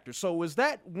maturity factor. So is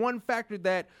that one factor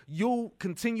that you'll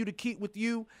continue to keep with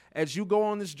you as you go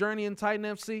on this journey in Titan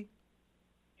FC?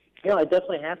 I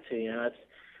definitely have to. It's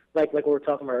like we were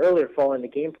talking about earlier, following the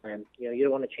game plan. You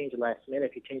don't want to change the last minute.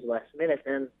 If you change the last minute,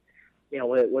 then,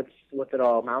 what's it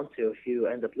all amount to if you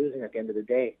end up losing at the end of the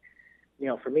day?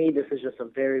 For me, this is just a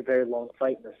very, very long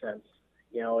fight in a sense.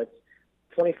 It's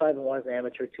 25-1 as an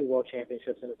amateur, 2 world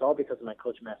championships, and it's all because of my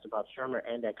coach, Master Bob Shermer,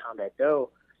 and at Combat Doe.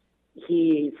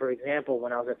 He, for example,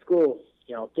 when I was at school,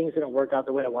 things didn't work out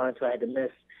the way I wanted to. I had to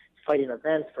miss fighting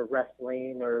events for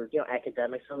wrestling or,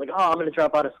 academics. So I'm like, I'm going to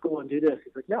drop out of school and do this.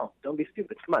 He's like, no, don't be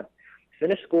stupid. Come on.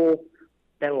 Finish school,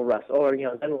 then we'll wrestle. Or,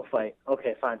 then we'll fight.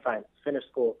 Okay, fine. Finish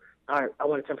school. All right, I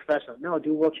want to turn professional. No,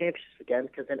 do world championships again,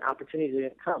 because then opportunities are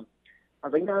going to come. I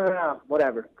was like, no,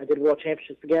 whatever. I did world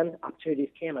championships again. Opportunities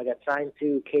came. I got signed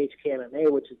to KHK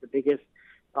MMA, which is the biggest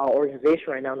organization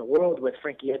right now in the world, with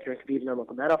Frankie Edgar and Khabib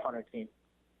Nurmagomedov on our team.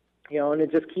 And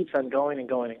it just keeps on going and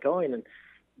going and going. And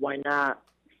why not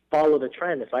follow the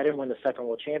trend? If I didn't win the second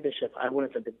world championship, I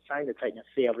wouldn't have been signed to Titan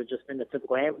FC. I would have just been the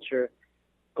typical amateur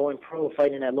going pro,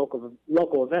 fighting at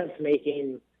local events,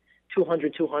 making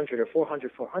 200 or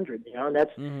 400. And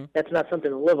that's not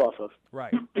something to live off of.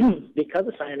 Right. Because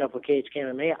of signing up with KHK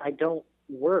MMA, I don't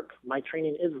work. My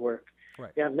training is work.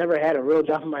 Right. I've never had a real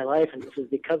job in my life, and this is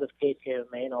because of KHK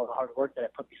MMA and all the hard work that I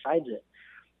put besides it.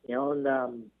 And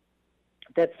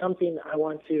that's something I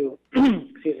want to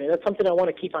that's something I want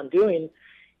to keep on doing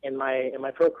in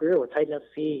my pro career with Titan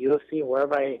FC, UFC,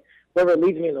 wherever it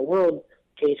leads me in the world.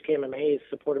 KHK MMA has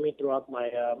supported me throughout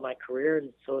my career,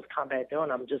 and so is Combat Doe.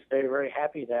 And I'm just very, very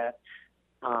happy that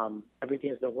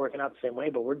everything's been working out the same way,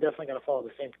 but we're definitely going to follow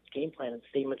the same game plan and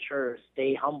stay mature,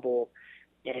 stay humble,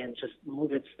 and just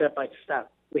move it step by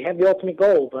step. We have the ultimate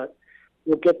goal, but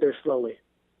we'll get there slowly.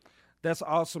 That's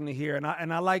awesome to hear, and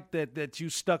I like that you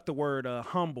stuck the word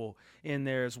humble in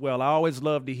there as well. I always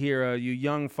love to hear you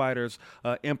young fighters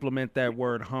implement that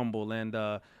word humble, and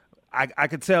I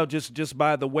could tell just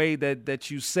by the way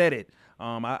that you said it.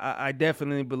 I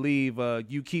definitely believe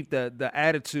you keep the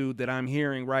attitude that I'm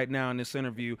hearing right now in this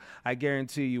interview. I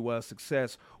guarantee you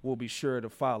success will be sure to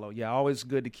follow. Yeah, always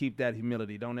good to keep that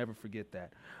humility. Don't ever forget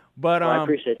that. But I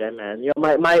appreciate that, man. You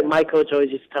know, my coach always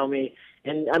used to tell me,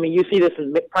 and I mean, you see this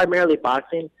in primarily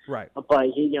boxing, right?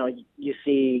 But you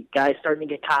see guys starting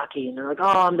to get cocky, and they're like,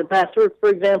 "Oh, I'm the best." For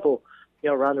example,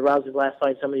 Ronda Rousey's last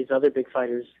fight, some of these other big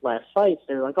fighters' last fights,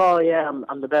 they're like, "Oh yeah,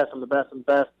 I'm the best, I'm the best, I'm the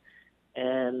best,"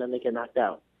 and then they get knocked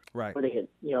out, right? Or they get,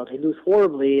 they lose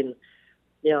horribly, and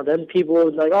then people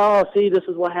are like, "Oh, see, this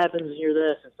is what happens when you're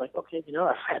this." It's like, okay,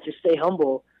 I have to stay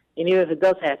humble. And even if it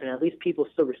does happen, at least people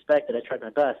still respect it. I tried my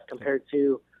best compared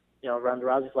to, Ronda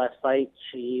Rousey's last fight.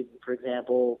 She, for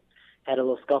example, had a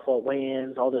little scuffle at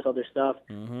weigh-ins, all this other stuff.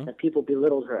 Mm-hmm. And people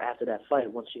belittled her after that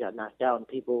fight once she got knocked out, and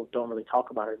people don't really talk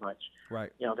about her much. Right.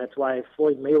 That's why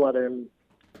Floyd Mayweather and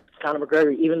Conor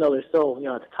McGregor, even though they're still,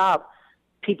 at the top,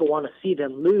 people want to see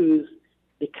them lose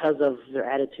because of their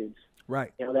attitudes.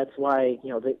 Right. That's why,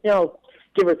 they,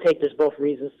 give or take, there's both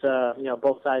reasons to,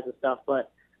 both sides and stuff,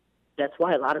 but that's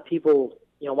why a lot of people,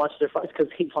 watch their fights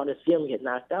because they want to see them get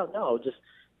knocked out. No, just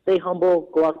stay humble,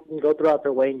 go out and go throughout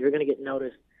their way, and you're going to get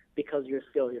noticed because of your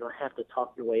skill. You don't have to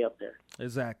talk your way up there.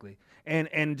 Exactly.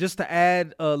 And just to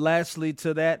add, lastly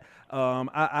to that,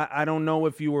 I don't know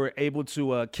if you were able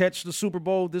to catch the Super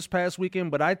Bowl this past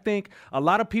weekend, but I think a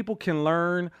lot of people can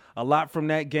learn a lot from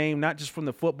that game, not just from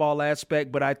the football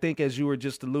aspect, but I think, as you were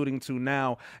just alluding to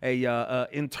now, a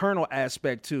internal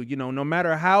aspect too. No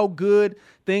matter how good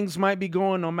things might be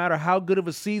going, no matter how good of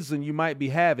a season you might be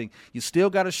having, you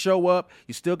still got to show up,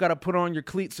 you still got to put on your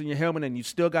cleats and your helmet, and you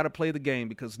still got to play the game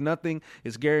because nothing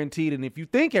is guaranteed. And if you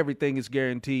think everything is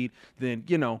guaranteed, then,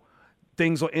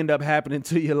 things will end up happening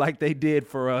to you like they did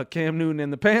for Cam Newton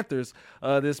and the Panthers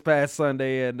this past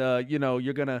Sunday. And,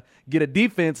 you're going to get a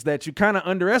defense that you kind of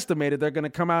underestimated. They're going to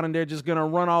come out and they're just going to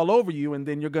run all over you, and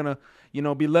then you're going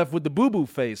to, be left with the boo-boo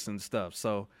face and stuff.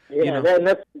 So, yeah,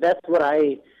 that's what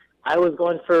I was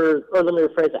going for, or let me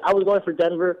rephrase it. I was going for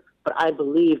Denver, but I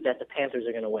believe that the Panthers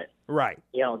are going to win. Right.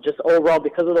 Just overall,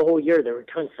 because of the whole year, they were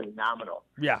doing phenomenal.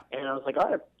 Yeah. And I was like, all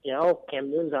right,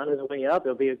 Cam Newton's on his way up.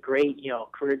 It'll be a great,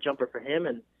 career jumper for him.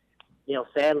 And,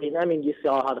 sadly, I mean, you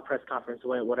saw how the press conference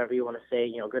went, whatever you want to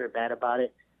say, good or bad about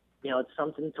it. It's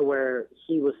something to where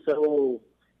he was so,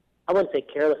 I wouldn't say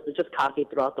careless, but just cocky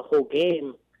throughout the whole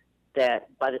game that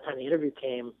by the time the interview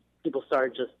came, people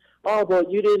started just, oh, well,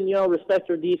 you didn't, respect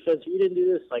your defense. You didn't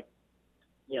do this. Like,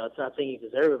 it's not saying you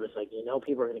deserve it, but it's like,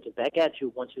 people are going to get back at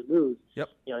you once you lose. Yep.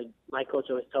 My coach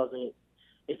always tells me,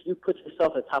 if you put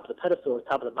yourself at the top of the pedestal or the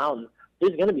top of the mountain,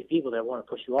 there's going to be people that want to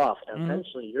push you off, and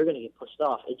eventually you're going to get pushed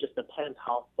off. It just depends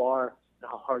how far and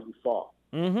how hard you fall.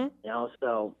 Mm-hmm.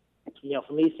 So,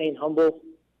 for me, staying humble,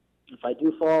 if I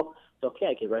do fall, it's okay.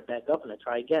 I get right back up and I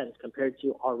try again. Compared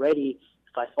to already,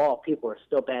 if I fall, people are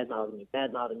still bad-mouthing me,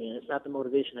 and it's not the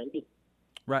motivation I need.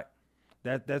 Right.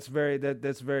 That's very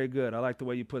good. I like the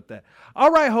way you put that.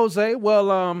 All right, Jose.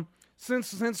 Well,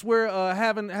 since we're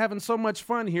having so much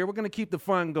fun here, we're going to keep the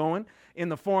fun going in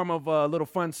the form of a little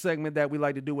fun segment that we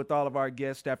like to do with all of our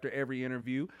guests after every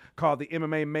interview called the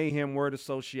MMA Mayhem Word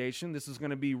Association. This is going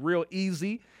to be real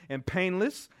easy and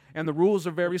painless, and the rules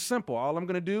are very simple. All I'm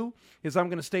going to do is I'm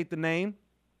going to state the name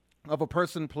of a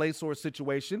person, place, or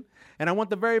situation, and I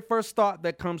want the very first thought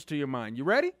that comes to your mind. You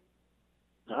ready?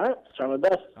 All right, try my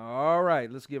best. All right,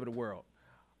 let's give it a whirl.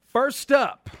 First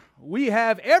up, we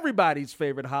have everybody's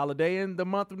favorite holiday in the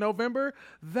month of November,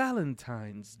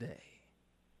 Valentine's Day.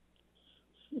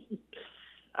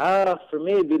 For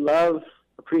me, it'd be love,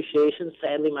 appreciation.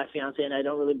 Sadly, my fiance and I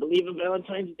don't really believe in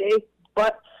Valentine's Day,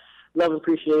 but love and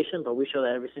appreciation, but we show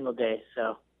that every single day,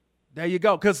 so. There you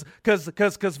go, because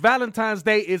Valentine's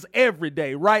Day is every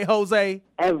day, right, Jose?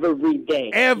 Every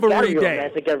day. Every day.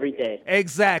 Romantic every day.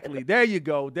 Exactly. There you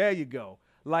go.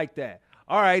 Like that.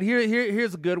 All right,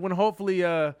 here's a good one. Hopefully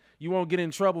you won't get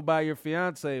in trouble by your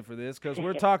fiance for this, because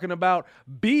we're talking about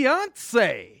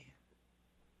Beyonce.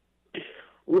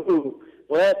 Ooh,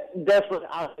 well, definitely,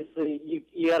 obviously,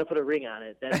 you got to put a ring on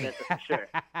it. That's for sure.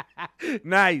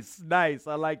 Nice.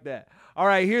 I like that. All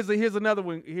right, here's another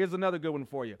one. Here's another good one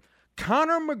for you.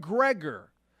 Conor McGregor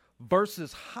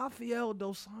versus Rafael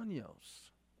dos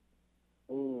Anjos.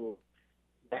 Ooh,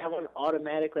 have one,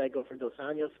 automatically I go for Dos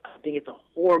Anjos. I think it's a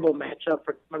horrible matchup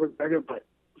for Conor McGregor, but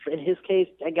in his case,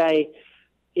 that guy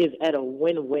is at a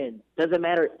win-win. Doesn't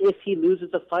matter if he loses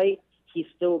a fight, he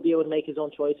still will be able to make his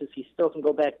own choices. He still can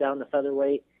go back down to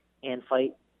featherweight and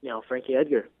fight, Frankie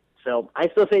Edgar. So I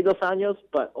still say Dos Anjos,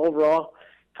 but overall,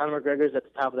 Conor McGregor's at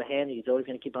the top of the hand. He's always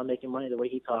going to keep on making money the way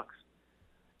he talks.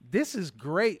 This is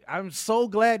great. I'm so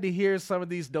glad to hear some of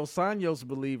these Dos Anjos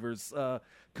believers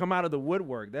come out of the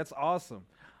woodwork. That's awesome.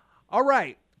 All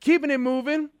right, keeping it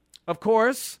moving. Of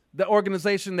course, the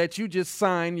organization that you just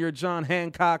signed your John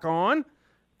Hancock on,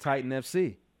 Titan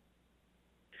FC.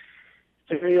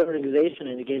 It's a great organization,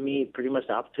 and it gave me pretty much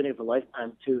the opportunity of a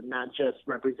lifetime to not just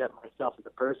represent myself as a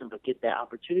person, but get that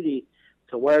opportunity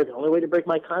to where the only way to break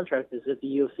my contract is if the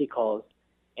UFC calls,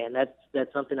 and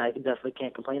that's something I definitely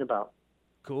can't complain about.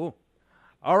 Cool.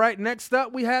 All right, next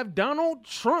up we have Donald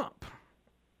Trump.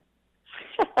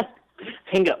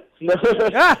 Hang up.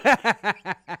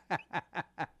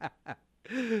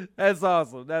 That's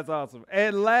awesome. That's awesome.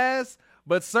 And last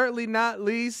but certainly not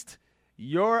least,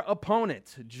 your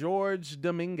opponent, George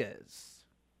Dominguez.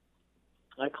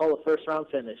 I call a first-round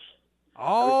finish.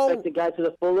 Oh. I respect the guy to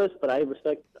the fullest, but I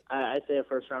say a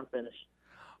first-round finish.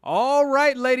 All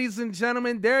right, ladies and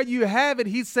gentlemen, there you have it.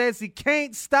 He says he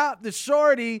can't stop the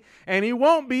shorty, and he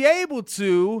won't be able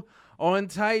to on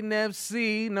Titan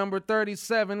FC number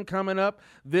 37 coming up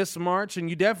this March. And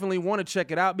you definitely want to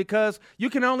check it out because you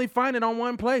can only find it on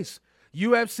one place,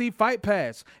 UFC Fight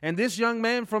Pass. And this young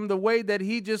man, from the way that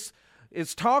he just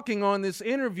is talking on this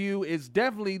interview, is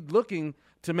definitely looking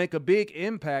to make a big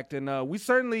impact. And we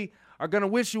certainly are going to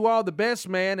wish you all the best,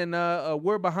 man, and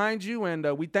we're behind you,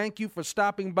 and we thank you for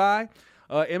stopping by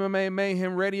MMA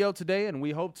Mayhem Radio today, and we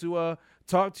hope to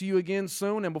talk to you again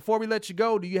soon. And before we let you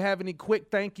go, do you have any quick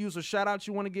thank yous or shout-outs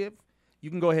you want to give? You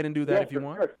can go ahead and do that if you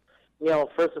want. Sure.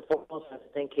 First and foremost, I have to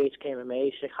thank KHK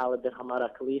MMA, Sheikh Khalid bin Hamad Al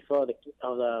Khalifa,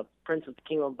 the Prince of the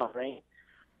Kingdom of Bahrain.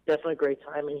 Definitely a great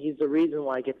time, and he's the reason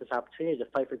why I get this opportunity to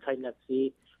fight for Titan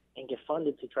FC and get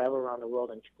funded to travel around the world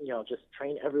and, just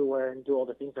train everywhere and do all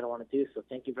the things that I want to do. So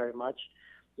thank you very much.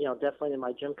 Definitely in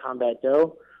my gym, Combat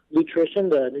Dough. Nutrition,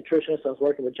 the nutritionist I was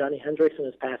working with, Johnny Hendricks, in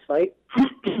his past fight.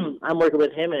 I'm working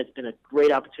with him, and it's been a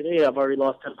great opportunity. I've already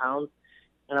lost 10 pounds,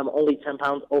 and I'm only 10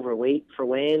 pounds overweight for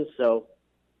weigh-in. So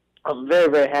I'm very,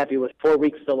 very happy with 4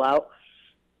 weeks still out.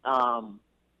 And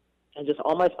just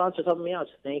all my sponsors helping me out.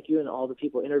 Just thank you, and all the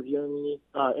people interviewing me.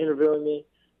 MMA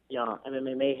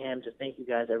Mayhem, just thank you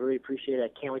guys. I really appreciate it. I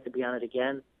can't wait to be on it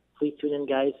again. Please tune in,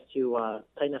 guys, to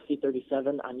Titan FC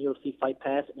 37 on UFC Fight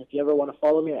Pass. And if you ever want to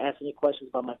follow me or ask any questions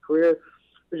about my career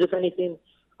or just anything,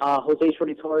 Jose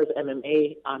Shorty Torres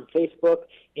MMA on Facebook,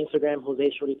 Instagram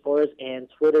Jose Shorty Torres, and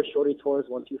Twitter Shorty Torres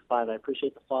 125. I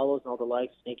appreciate the follows and all the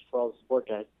likes. Thank you for all the support,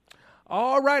 guys.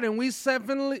 All right, and we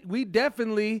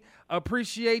definitely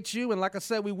appreciate you. And like I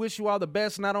said, we wish you all the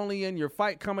best, not only in your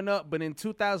fight coming up, but in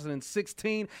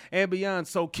 2016 and beyond.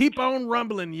 So keep on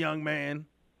rumbling, young man.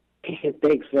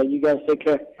 Thanks, man. You guys take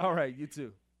care. All right, you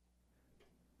too.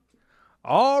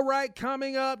 All right,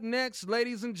 coming up next,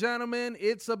 ladies and gentlemen,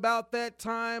 it's about that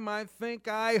time. I think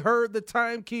I heard the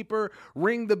timekeeper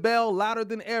ring the bell louder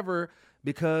than ever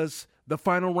because the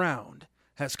final round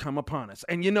has come upon us.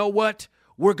 And you know what?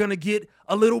 We're going to get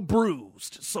a little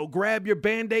bruised. So grab your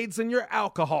Band-Aids and your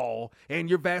alcohol and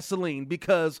your Vaseline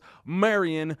because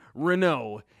Marion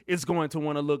Renault is going to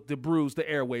want to look to bruise the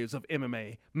airwaves of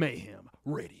MMA Mayhem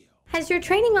Radio. Has your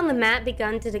training on the mat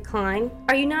begun to decline?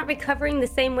 Are you not recovering the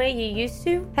same way you used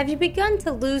to? Have you begun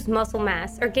to lose muscle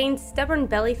mass or gain stubborn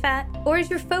belly fat? Or is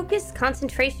your focus,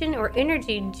 concentration, or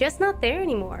energy just not there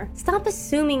anymore? Stop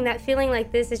assuming that feeling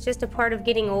like this is just a part of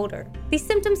getting older. These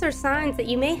symptoms are signs that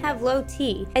you may have low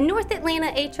T, and North Atlanta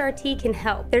HRT can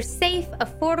help. Their safe,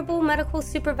 affordable, medical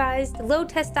supervised, low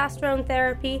testosterone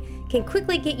therapy can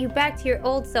quickly get you back to your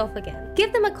old self again.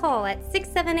 Give them a call at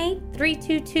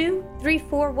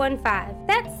 678-322-3415.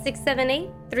 That's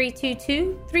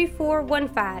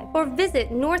 678-322-3415. Or visit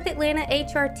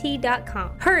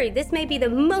NorthAtlantaHRT.com. Hurry, this may be the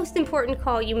most important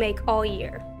call you make all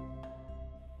year.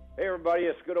 Hey everybody,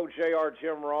 it's good old JR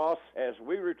Jim Ross as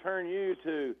we return you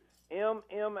to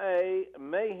MMA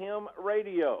Mayhem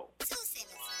Radio.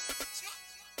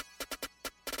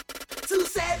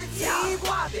 217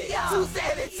 guap it,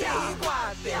 217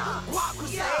 guap it, guap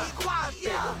crusade guap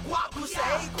it, guap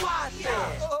crusade guap it.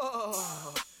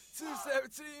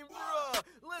 217, bro,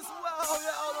 let's wow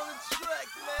y'all on the track,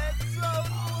 man,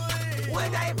 when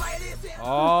they bite it.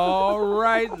 All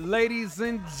right, ladies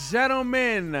and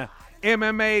gentlemen,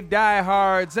 MMA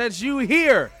diehards, as you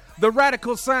hear the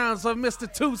radical sounds of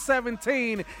Mr.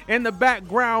 217 in the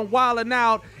background wilding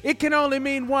out, it can only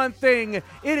mean one thing.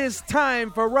 It is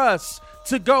time for us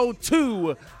to go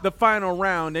to the final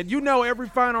round. And you know, every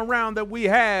final round that we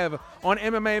have on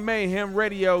MMA Mayhem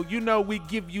Radio, you know we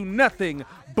give you nothing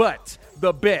but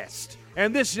the best.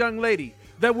 And this young lady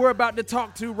that we're about to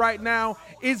talk to right now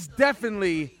is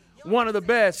definitely one of the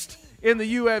best in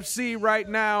the UFC right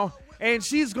now. And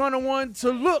she's going to want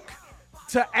to look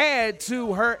to add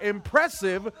to her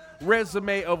impressive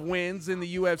resume of wins in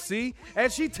the UFC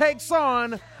as she takes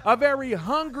on a very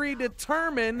hungry,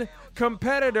 determined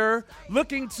competitor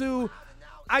looking to,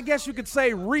 I guess you could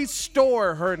say,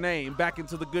 restore her name back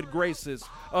into the good graces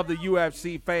of the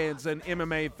UFC fans and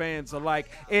MMA fans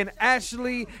alike. In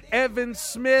Ashley Evans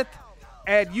Smith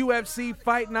at UFC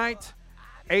Fight Night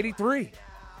 83.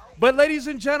 But ladies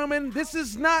and gentlemen, this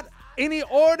is not any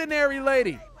ordinary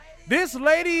lady. This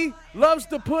lady loves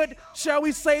to put, shall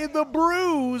we say, the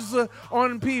bruise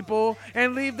on people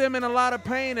and leave them in a lot of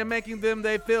pain and making them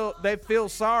they feel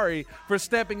sorry for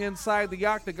stepping inside the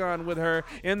octagon with her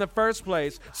in the first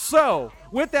place. So,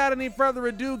 without any further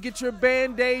ado, get your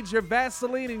Band-Aids, your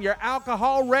Vaseline, and your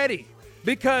alcohol ready,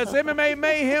 because MMA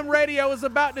Mayhem Radio is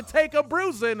about to take a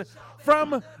bruising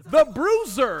from the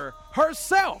bruiser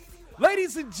herself.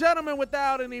 Ladies and gentlemen,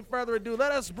 without any further ado,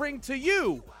 let us bring to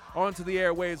you onto the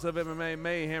airwaves of MMA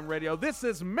Mayhem Radio. This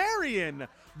is Marion,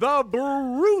 the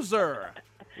Bruiser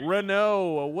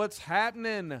Renault. What's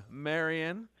happening,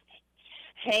 Marion?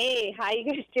 Hey, how you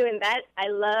guys doing? That I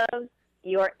love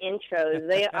your intros.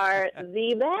 They are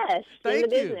the best in the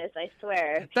business, I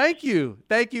swear. Thank you.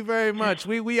 Thank you very much.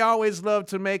 We always love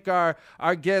to make our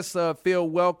guests feel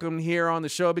welcome here on the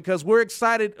show, because we're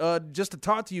excited just to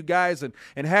talk to you guys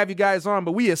and have you guys on.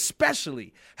 But we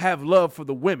especially have love for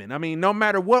the women. I mean, no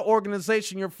matter what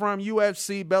organization you're from,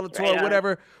 UFC,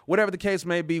 Bellator, whatever the case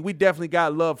may be, we definitely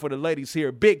got love for the ladies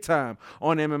here, big time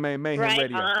on MMA Mayhem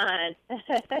Radio. On.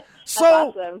 So,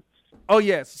 awesome. Oh,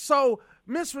 yes. So,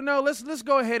 Miss Renault, let's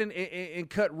go ahead and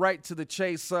cut right to the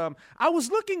chase. I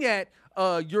was looking at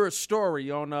your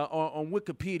story on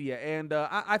Wikipedia, and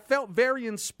I felt very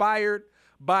inspired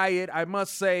by it, I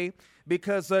must say,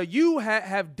 because you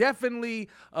have definitely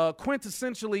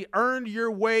quintessentially earned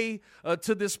your way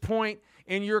to this point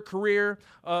in your career,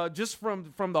 just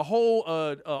from the whole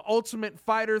Ultimate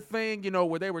Fighter thing, you know,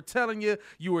 where they were telling you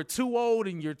you were too old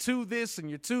and you're too this and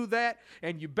you're too that,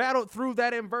 and you battled through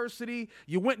that adversity.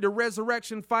 You went into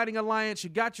Resurrection Fighting Alliance. You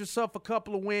got yourself a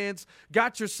couple of wins,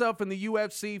 got yourself in the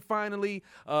UFC finally,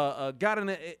 got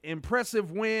an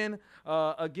impressive win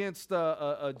against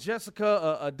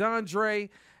Jessica Adandre,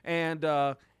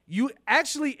 and you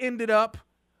actually ended up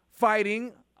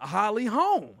fighting Holly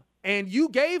Holm, and you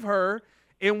gave her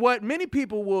in what many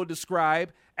people will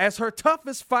describe as her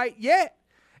toughest fight yet,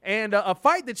 and a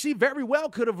fight that she very well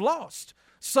could have lost.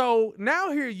 So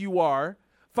now here you are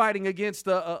fighting against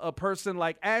a person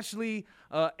like Ashley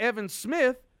Evans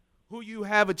Smith, who you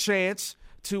have a chance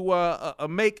to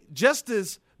make just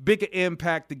as big an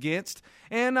impact against.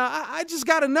 And I just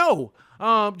got to know,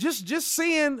 just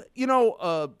seeing, you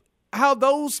know, how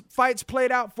those fights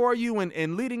played out for you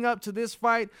and leading up to this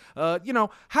fight, you know,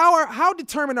 how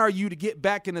determined are you to get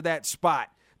back into that spot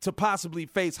to possibly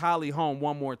face Holly Holm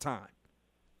one more time?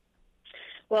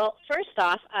 Well, first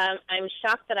off, I'm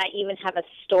shocked that I even have a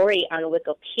story on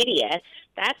Wikipedia.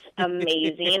 That's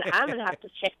amazing. I'm going to have to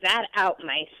check that out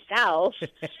myself.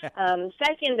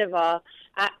 Second of all,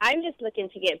 I'm just looking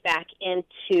to get back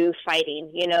into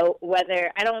fighting, you know,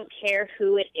 whether I don't care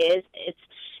who it is.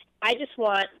 I just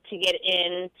want to get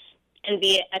in and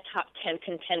be a top 10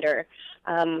 contender.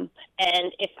 And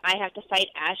if I have to fight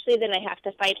Ashley, then I have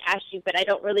to fight Ashley, but I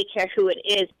don't really care who it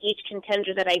is. Each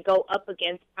contender that I go up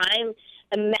against, I'm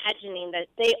imagining that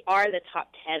they are the top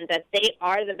 10, that they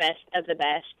are the best of the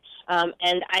best.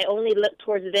 And I only look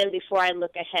towards them before I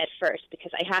look ahead first,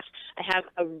 because I have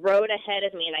a road ahead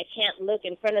of me, and I can't look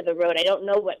in front of the road. I don't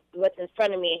know what's in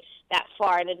front of me that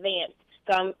far in advance.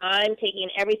 So I'm taking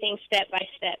everything step by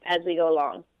step as we go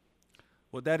along.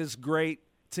 Well, that is great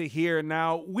to hear.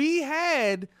 Now, we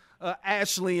had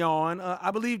Ashley on,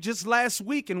 I believe, just last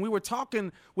week, and we were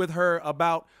talking with her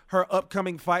about her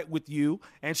upcoming fight with you,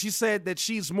 and she said that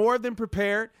she's more than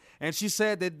prepared, and she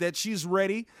said that she's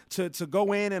ready to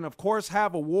go in and, of course,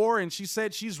 have a war, and she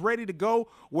said she's ready to go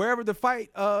wherever the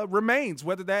fight remains,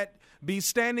 whether that be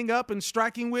standing up and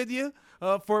striking with you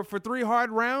for 3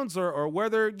 hard rounds, or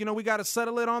whether, you know, we got to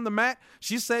settle it on the mat.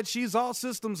 She said she's all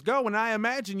systems go, and I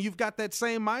imagine you've got that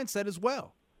same mindset as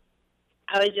well.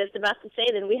 I was just about to say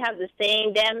that we have the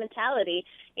same damn mentality,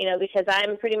 because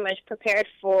I'm pretty much prepared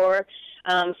for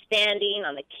standing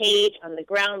on the cage, on the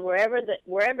ground, wherever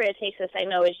it takes us. I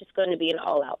know it's just going to be an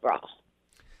all-out brawl.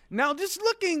 Now, just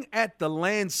looking at the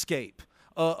landscape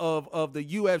of the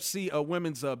UFC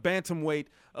women's bantamweight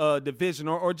division,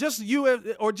 or just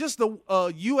the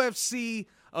UFC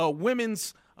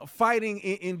women's fighting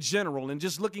in general, and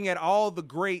just looking at all the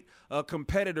great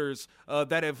competitors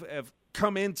that have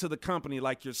come into the company,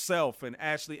 like yourself and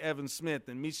Ashley Evans Smith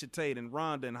and Miesha Tate and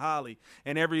Ronda and Holly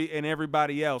and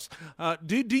everybody else,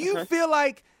 do you feel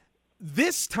like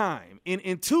this time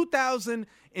in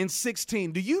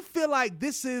 2016, do you feel like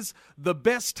this is the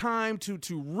best time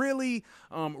to really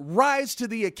rise to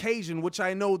the occasion, which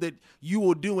I know that you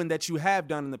will do and that you have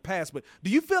done in the past, but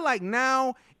do you feel like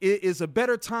now is a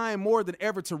better time more than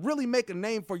ever to really make a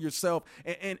name for yourself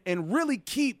and really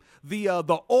keep the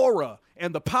aura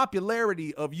and the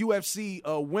popularity of UFC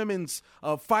women's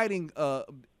fighting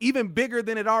even bigger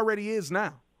than it already is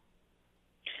now?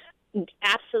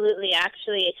 Absolutely.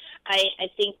 Actually, I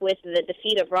think with the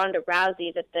defeat of Ronda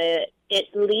Rousey, that it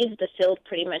leaves the field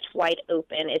pretty much wide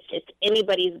open. It's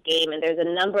anybody's game, and there's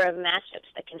a number of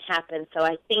matchups that can happen. So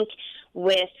I think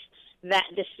with that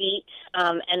defeat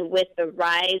and with the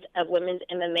rise of women's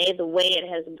MMA, the way it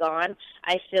has gone,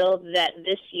 I feel that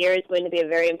this year is going to be a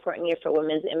very important year for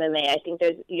women's MMA. I think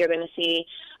you're going to see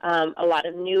a lot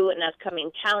of new and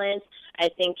upcoming talents. I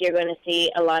think you're going to see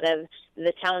a lot of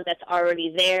the talent that's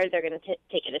already there. They're going to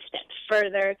take it a step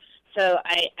further. So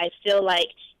I feel like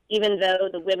even though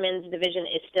the women's division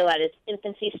is still at its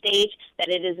infancy stage, that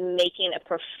it is making a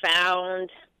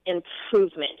profound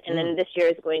improvement. And then this year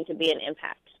is going to be an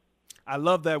impact. I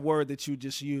love that word that you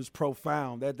just used,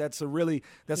 profound. That's a really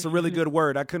good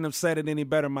word. I couldn't have said it any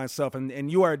better myself,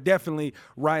 and you are definitely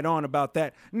right on about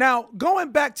that. Now,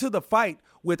 going back to the fight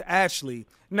with Ashley,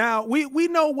 now we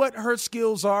know what her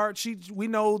skills are. We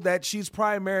know that she's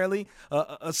primarily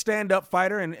a stand-up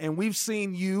fighter, and we've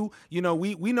seen you.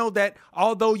 We know that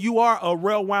although you are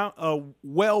a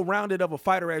well-rounded of a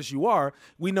fighter as you are,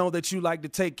 we know that you like to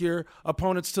take your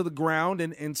opponents to the ground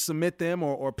and submit them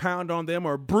or pound on them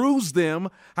or bruise them,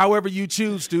 however you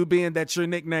choose to, being that your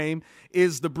nickname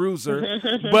is the Bruiser.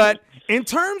 But in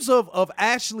terms of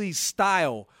Ashley's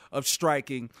style of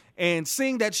striking, and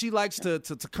seeing that she likes to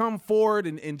come forward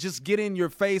and just get in your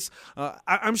face,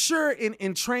 I'm sure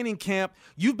in training camp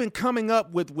you've been coming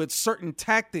up with certain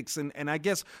tactics and I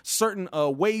guess certain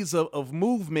ways of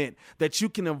movement that you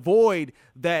can avoid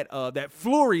that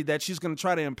flurry that she's going to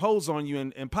try to impose on you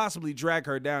and possibly drag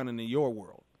her down into your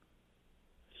world.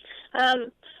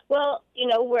 Well,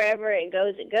 wherever it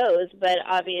goes, but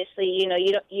obviously,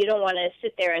 you don't want to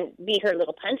sit there and be her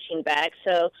little punching bag.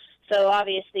 So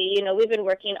obviously, we've been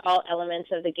working all elements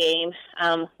of the game,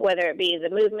 whether it be the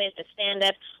movement, the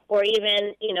stand-up, or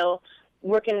even,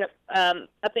 working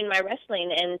up in my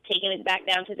wrestling and taking it back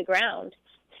down to the ground.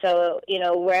 So,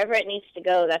 wherever it needs to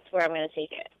go, that's where I'm going to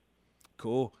take it.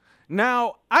 Cool.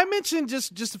 Now, I mentioned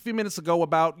just a few minutes ago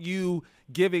about you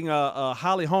giving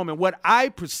Holly Holman what I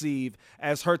perceive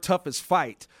as her toughest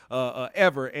fight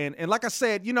ever. And like I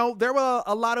said, there were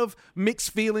a lot of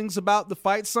mixed feelings about the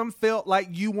fight. Some felt like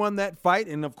you won that fight.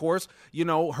 And, of course,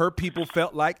 her people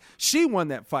felt like she won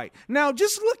that fight. Now,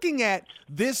 just looking at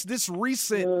this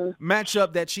recent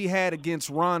matchup that she had against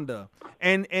Ronda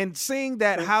and seeing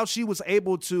that how she was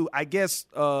able to, I guess,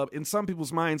 in some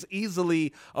people's minds,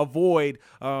 easily avoid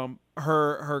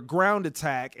her ground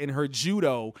attack and her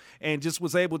judo, and just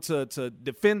was able to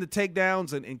defend the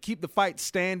takedowns and keep the fight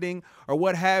standing or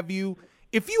what have you.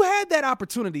 If you had that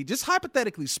opportunity, just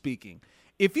hypothetically speaking,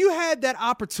 if you had that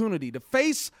opportunity to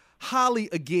face Holly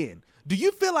again, do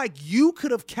you feel like you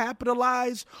could have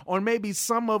capitalized on maybe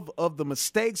some of the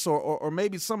mistakes or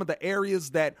maybe some of the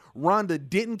areas that Ronda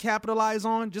didn't capitalize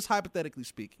on, just hypothetically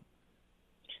speaking?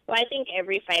 Well, I think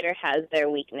every fighter has their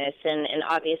weakness, and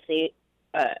obviously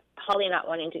Holly not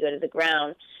wanting to go to the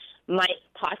ground might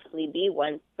possibly be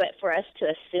one, but for us to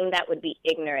assume that would be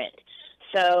ignorant.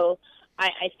 So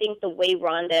I think the way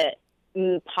Ronda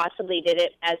possibly did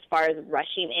it as far as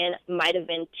rushing in might have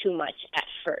been too much at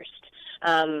first.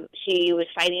 She was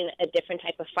fighting a different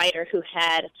type of fighter who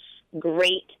had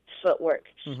great footwork.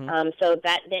 So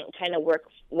that didn't kind of work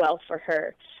well for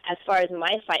her. As far as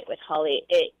my fight with Holly,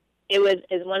 it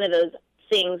is one of those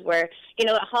things where,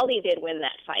 Holly did win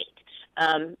that fight.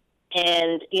 And,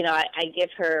 I give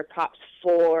her props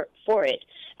for it.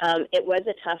 It was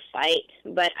a tough fight,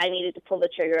 but I needed to pull the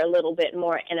trigger a little bit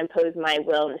more and impose my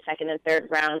will in the second and third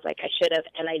rounds like I should have,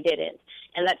 and I didn't.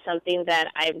 And that's something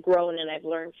that I've grown and I've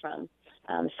learned from.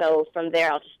 So from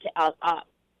there,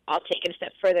 I'll I'll take it a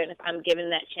step further. And if I'm given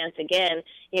that chance again,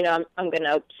 I'm going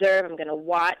to observe, I'm going to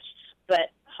watch.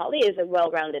 But Holly is a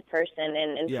well-rounded person,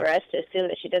 and for us to assume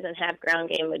that she doesn't have ground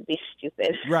game would be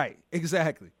stupid. Right.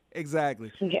 Exactly.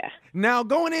 Yeah. Now,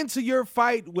 going into your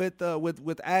fight with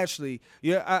Ashley,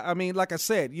 I mean, like I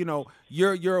said,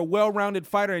 you're a well-rounded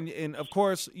fighter, and of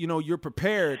course, you're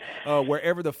prepared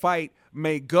wherever the fight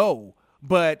may go.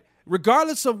 But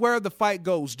regardless of where the fight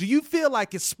goes, do you feel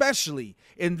like, especially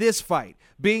in this fight,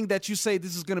 being that you say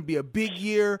this is going to be a big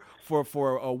year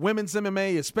for women's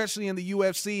MMA, especially in the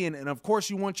UFC, and of course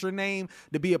you want your name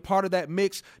to be a part of that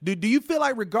mix, do you feel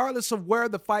like regardless of where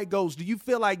the fight goes, do you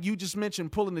feel like, you just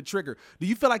mentioned pulling the trigger, do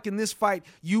you feel like in this fight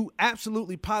you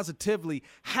absolutely positively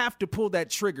have to pull that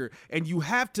trigger and you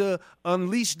have to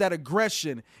unleash that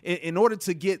aggression in order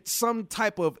to get some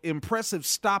type of impressive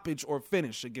stoppage or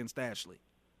finish against Ashley?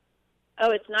 Oh,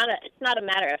 it's not a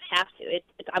matter of have to.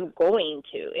 I'm going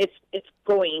to. It's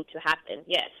going to happen.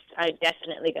 Yes, I'm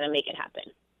definitely going to make it happen.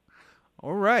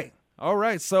 All right.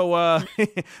 So,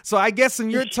 so I guess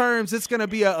in your terms, it's going to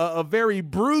be a very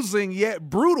bruising yet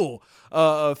brutal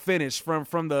finish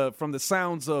from the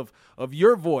sounds of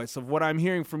your voice, of what I'm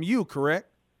hearing from you. Correct?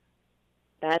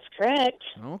 That's correct.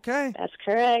 Okay. That's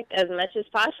correct. As much as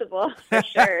possible, for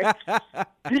sure.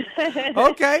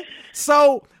 Okay.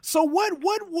 So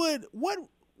what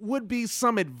would be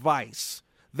some advice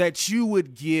that you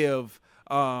would give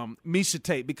Miesha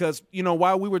Tate? Because,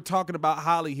 while we were talking about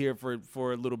Holly here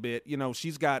for a little bit,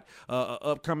 she's got an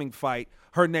upcoming fight.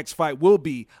 Her next fight will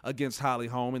be against Holly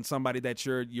Holm, and somebody that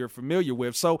you're familiar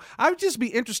with. So I would just be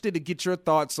interested to get your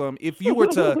thoughts on if you were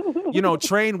to,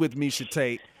 train with Miesha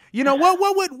Tate.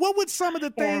 What would some of the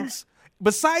things,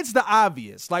 besides the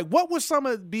obvious, like what would some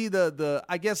of be the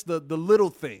I guess the little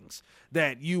things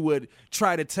that you would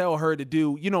try to tell her to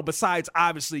do, besides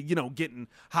obviously, getting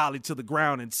Holly to the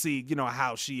ground and see,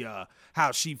 how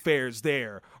she fares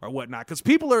there or whatnot. Because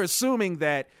people are assuming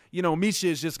that, Miesha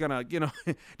is just gonna,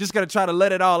 just gonna try to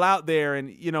let it all out there and,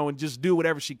 and just do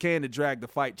whatever she can to drag the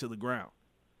fight to the ground.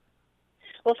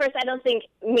 Well, first, I don't think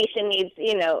Miesha needs,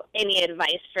 any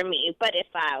advice from me. But if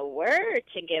I were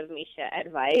to give Miesha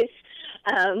advice,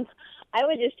 I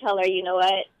would just tell her, you know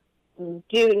what,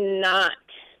 do not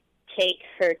take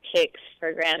her kicks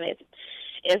for granted.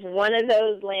 If one of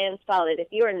those lands solid, if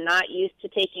you are not used to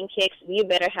taking kicks, you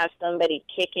better have somebody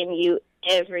kicking you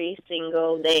every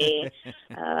single day.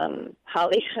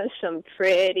 Holly has some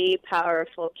pretty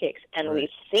powerful kicks, and right.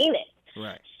 We've seen it.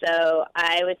 Right. So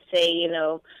I would say,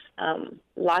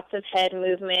 lots of head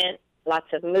movement, lots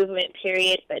of movement,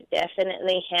 period, but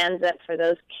definitely hands up for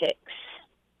those kicks.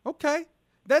 Okay.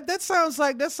 That sounds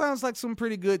like some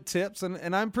pretty good tips,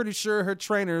 and I'm pretty sure her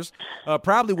trainers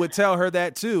probably would tell her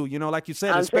that too. Like you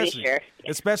said,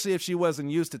 especially if she wasn't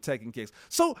used to taking kicks.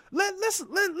 So let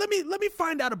me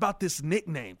find out about this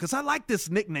nickname, because I like this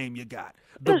nickname you got,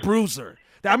 the Bruiser.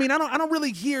 I mean, I don't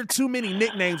really hear too many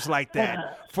nicknames like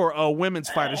that for women's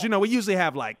fighters. We usually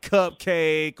have like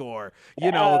Cupcake or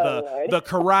the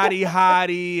Karate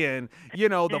Hottie and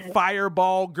the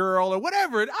Fireball Girl or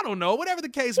whatever. I don't know, whatever the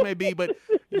case may be. But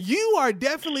you are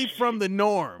definitely from the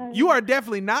norm. You are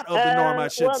definitely not of the norm, I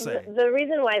should say. The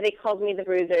reason why they called me the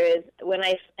Bruiser is when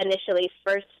I initially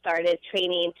first started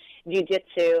training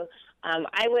jiu-jitsu,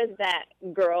 I was that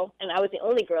girl, and I was the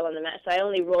only girl on the mat, so I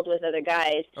only rolled with other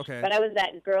guys. Okay. But I was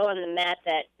that girl on the mat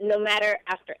that no matter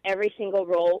after every single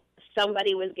roll,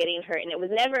 somebody was getting hurt, and it was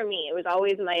never me. It was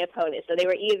always my opponent. So they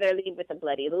were either leaving with a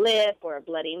bloody lip or a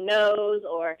bloody nose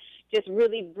or just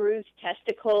really bruised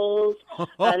testicles.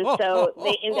 And so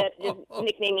they ended up just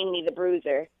nicknaming me the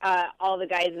Bruiser. All the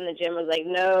guys in the gym was like,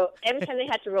 no. Every time they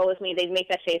had to roll with me, they'd make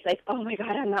that face like, oh, my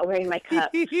God, I'm not wearing my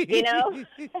cup, And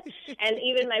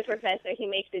even my professor, he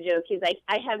makes a joke. He's like,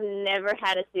 I have never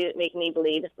had a student make me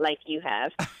bleed like you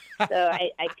have. So I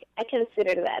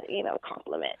consider that, a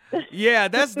compliment. Yeah,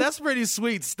 that's pretty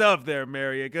sweet stuff there,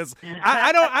 Maria. Because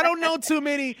I don't know too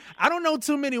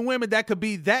many women that could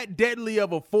be that deadly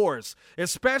of a force,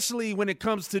 especially when it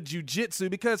comes to jiu-jitsu.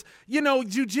 Because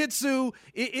jiu-jitsu,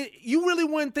 you really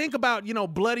wouldn't think about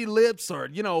bloody lips or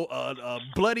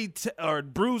bloody or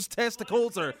bruised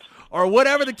testicles or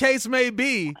whatever the case may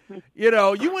be. You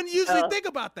wouldn't usually think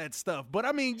about that stuff. But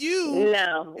I mean,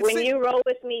 when you roll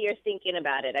with me, you're thinking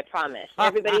about it. I promise.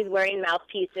 Everybody's wearing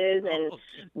mouthpieces and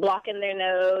blocking their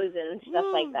nose and stuff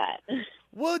like that.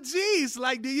 Well, geez,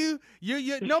 like, do you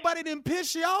nobody didn't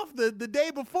piss you off the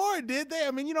day before, did they?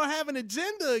 I mean, you don't have an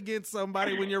agenda against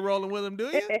somebody when you're rolling with them, do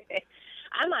you?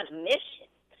 I'm on a mission.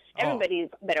 Everybody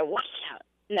better watch out.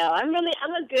 No, I'm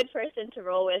a good person to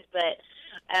roll with, but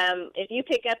if you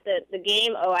pick up the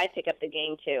game, I pick up the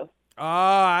game too.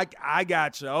 Oh, I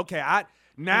got you. Okay,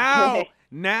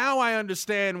 now I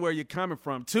understand where you're coming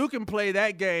from. Two can play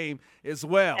that game as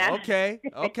well. Okay.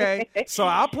 So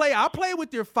I'll play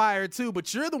with your fire too,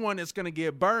 but you're the one that's gonna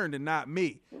get burned and not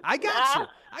me. I got you.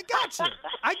 Is that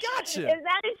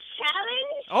a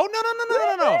challenge? Oh no.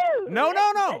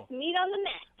 Let's meet on the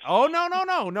mat. Oh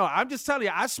no. I'm just telling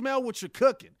you, I smell what you're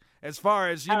cooking. As far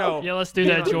as know. Yeah, let's do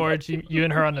that, George. You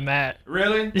and her on the mat.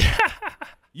 Really?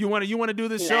 You want to do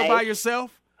this show by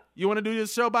yourself? You want to do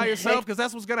this show by yourself? Because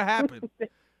that's what's gonna happen.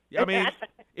 I mean,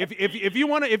 if you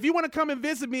want to come and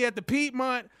visit me at the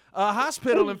Piedmont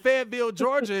Hospital in Fayetteville,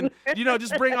 Georgia, and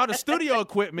just bring all the studio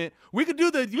equipment, we could do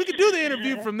the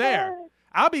interview from there.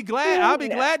 I'll be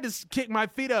glad to kick my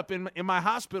feet up in my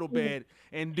hospital bed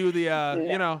and do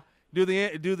the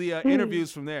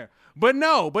interviews from there. But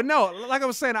no, like I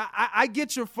was saying, I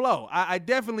get your flow. I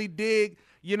definitely dig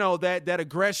that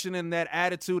aggression and that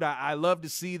attitude. I love to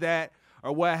see that,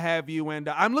 or what have you. And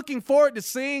I'm looking forward to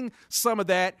seeing some of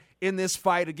that in this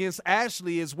fight against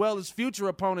Ashley, as well as future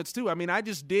opponents too. I mean, I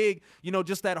just dig,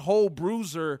 just that whole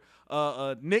bruiser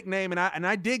nickname, and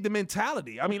I dig the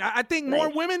mentality. I mean, I think more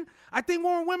women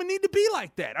need to be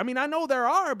like that. I mean, I know there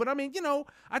are, but I mean,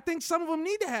 I think some of them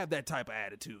need to have that type of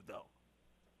attitude though.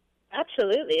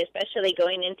 Absolutely, especially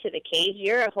going into the cage.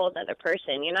 You're a whole other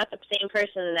person. You're not the same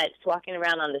person that's walking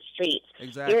around on the streets.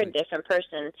 Exactly. You're a different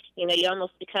person. You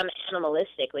almost become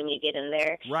animalistic when you get in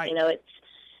there. Right. It's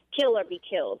kill or be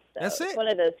killed. So That's it. It's one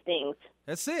of those things.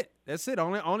 That's it.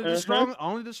 Only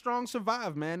the strong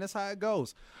survive, man. That's how it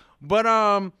goes. But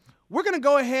we're gonna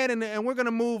go ahead and we're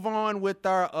gonna move on with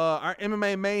our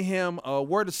MMA Mayhem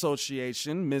word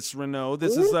association, Miss Renaud.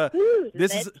 Let's do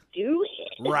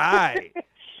it. Right.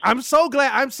 I'm so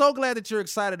glad that you're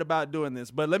excited about doing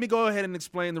this. But let me go ahead and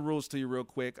explain the rules to you real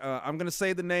quick. I'm going to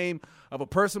say the name of a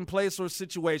person, place, or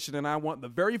situation, and I want the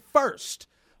very first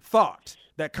thought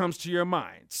that comes to your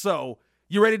mind. So,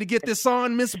 you ready to get this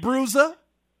on, Miss Bruiser?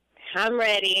 I'm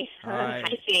ready. All right.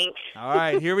 I think. All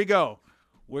right, here we go.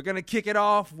 We're going to kick it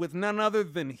off with none other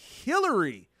than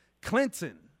Hillary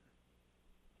Clinton.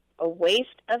 A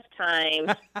waste of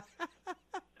time.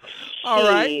 All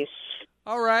right. Jeez.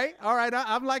 All right.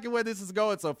 I'm liking where this is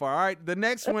going so far. All right, the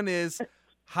next one is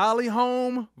Holly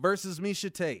Holm versus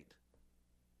Miesha Tate.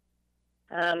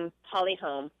 Holly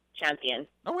Holm, champion.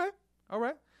 All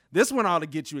right. This one ought to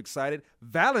get you excited.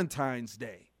 Valentine's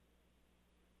Day.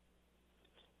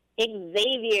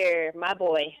 Xavier, my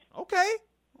boy. Okay.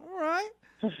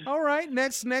 All right.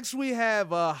 Next we have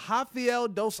Rafael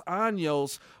Dos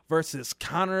Anjos versus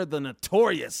Conor the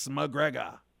Notorious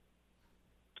McGregor.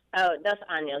 Oh, Dos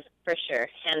Anjos, for sure.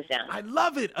 Hands down. I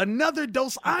love it. Another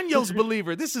Dos Anjos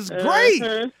believer. This is great.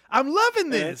 I'm loving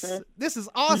this. This is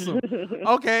awesome.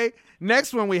 Okay.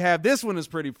 Next one we have. This one is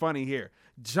pretty funny here.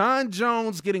 John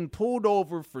Jones getting pulled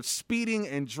over for speeding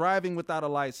and driving without a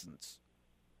license.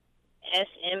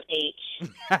 SMH.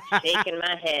 Shaking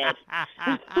my head.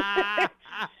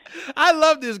 I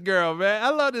love this girl, man. I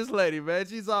love this lady, man.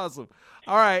 She's awesome.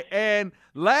 All right, and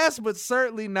last but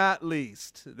certainly not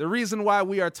least, the reason why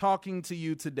we are talking to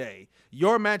you today,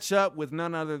 your matchup with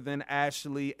none other than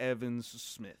Ashley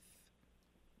Evans-Smith.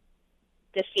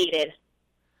 Defeated.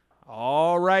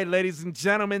 All right, ladies and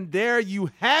gentlemen, there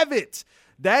you have it.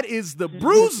 That is the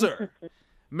Bruiser.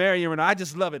 Marion Renaud. I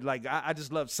just love it. Like, I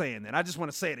just love saying that. I just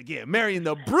want to say it again. Marion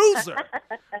the Bruiser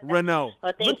Renaud.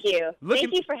 Well, thank you.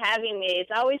 Thank you for having me.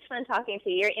 It's always fun talking to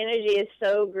you. Your energy is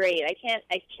so great. I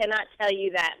cannot tell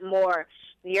you that more.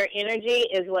 Your energy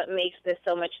is what makes this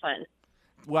so much fun.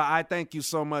 Well, I thank you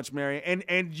so much, Marion.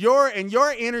 And your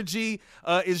energy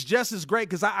is just as great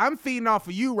because I'm feeding off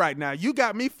of you right now. You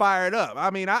got me fired up.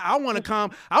 I mean, I want to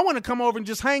come. I want to come over and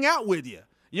just hang out with you.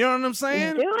 You know what I'm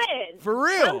saying? Do it. For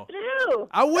real. Come through.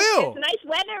 I will. It's nice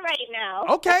weather right now.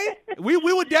 Okay. We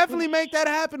would definitely make that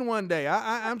happen one day.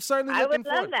 I'm certainly looking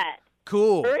forward. I would love that.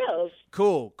 Cool. For real.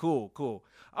 Cool.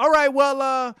 All right.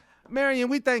 Well, Marion,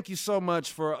 we thank you so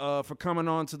much for coming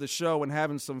on to the show and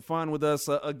having some fun with us.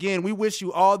 Again, we wish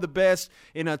you all the best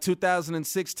in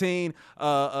 2016.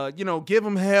 Give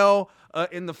them hell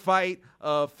in the fight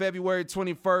February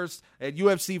 21st at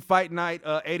UFC Fight Night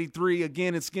 83.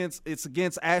 Again, it's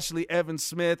against Ashley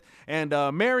Evans-Smith. And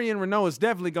Marion Renaud is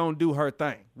definitely going to do her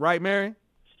thing. Right, Marion?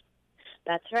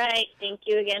 That's right. Thank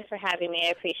you again for having me.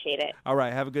 I appreciate it. All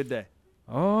right. Have a good day.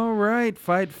 All right,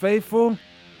 Fight Faithful.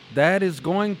 That is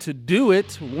going to do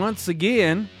it once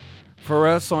again for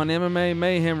us on MMA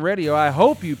Mayhem Radio. I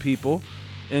hope you people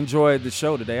enjoyed the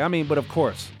show today. I mean, but of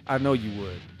course, I know you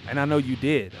would. And I know you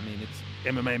did. I mean, it's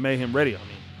MMA Mayhem Radio. I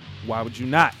mean, why would you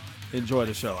not enjoy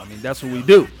the show? I mean, that's what we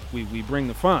do. We bring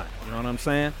the fun. You know what I'm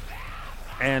saying?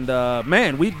 And,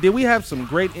 man, did we have some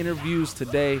great interviews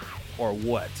today or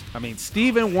what? I mean,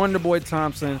 Stephen Wonderboy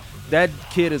Thompson, that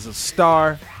kid is a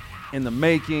star in the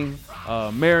making.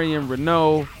 Marion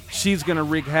Renault, she's going to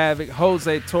wreak havoc.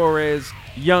 Jose Torres,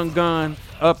 young gun,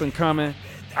 up and coming.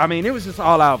 I mean, it was just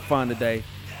all out fun today.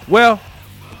 Well,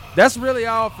 that's really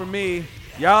all for me.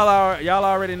 Y'all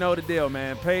already know the deal,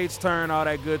 man. Page turn, all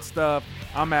that good stuff.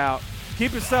 I'm out.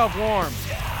 Keep yourself warm.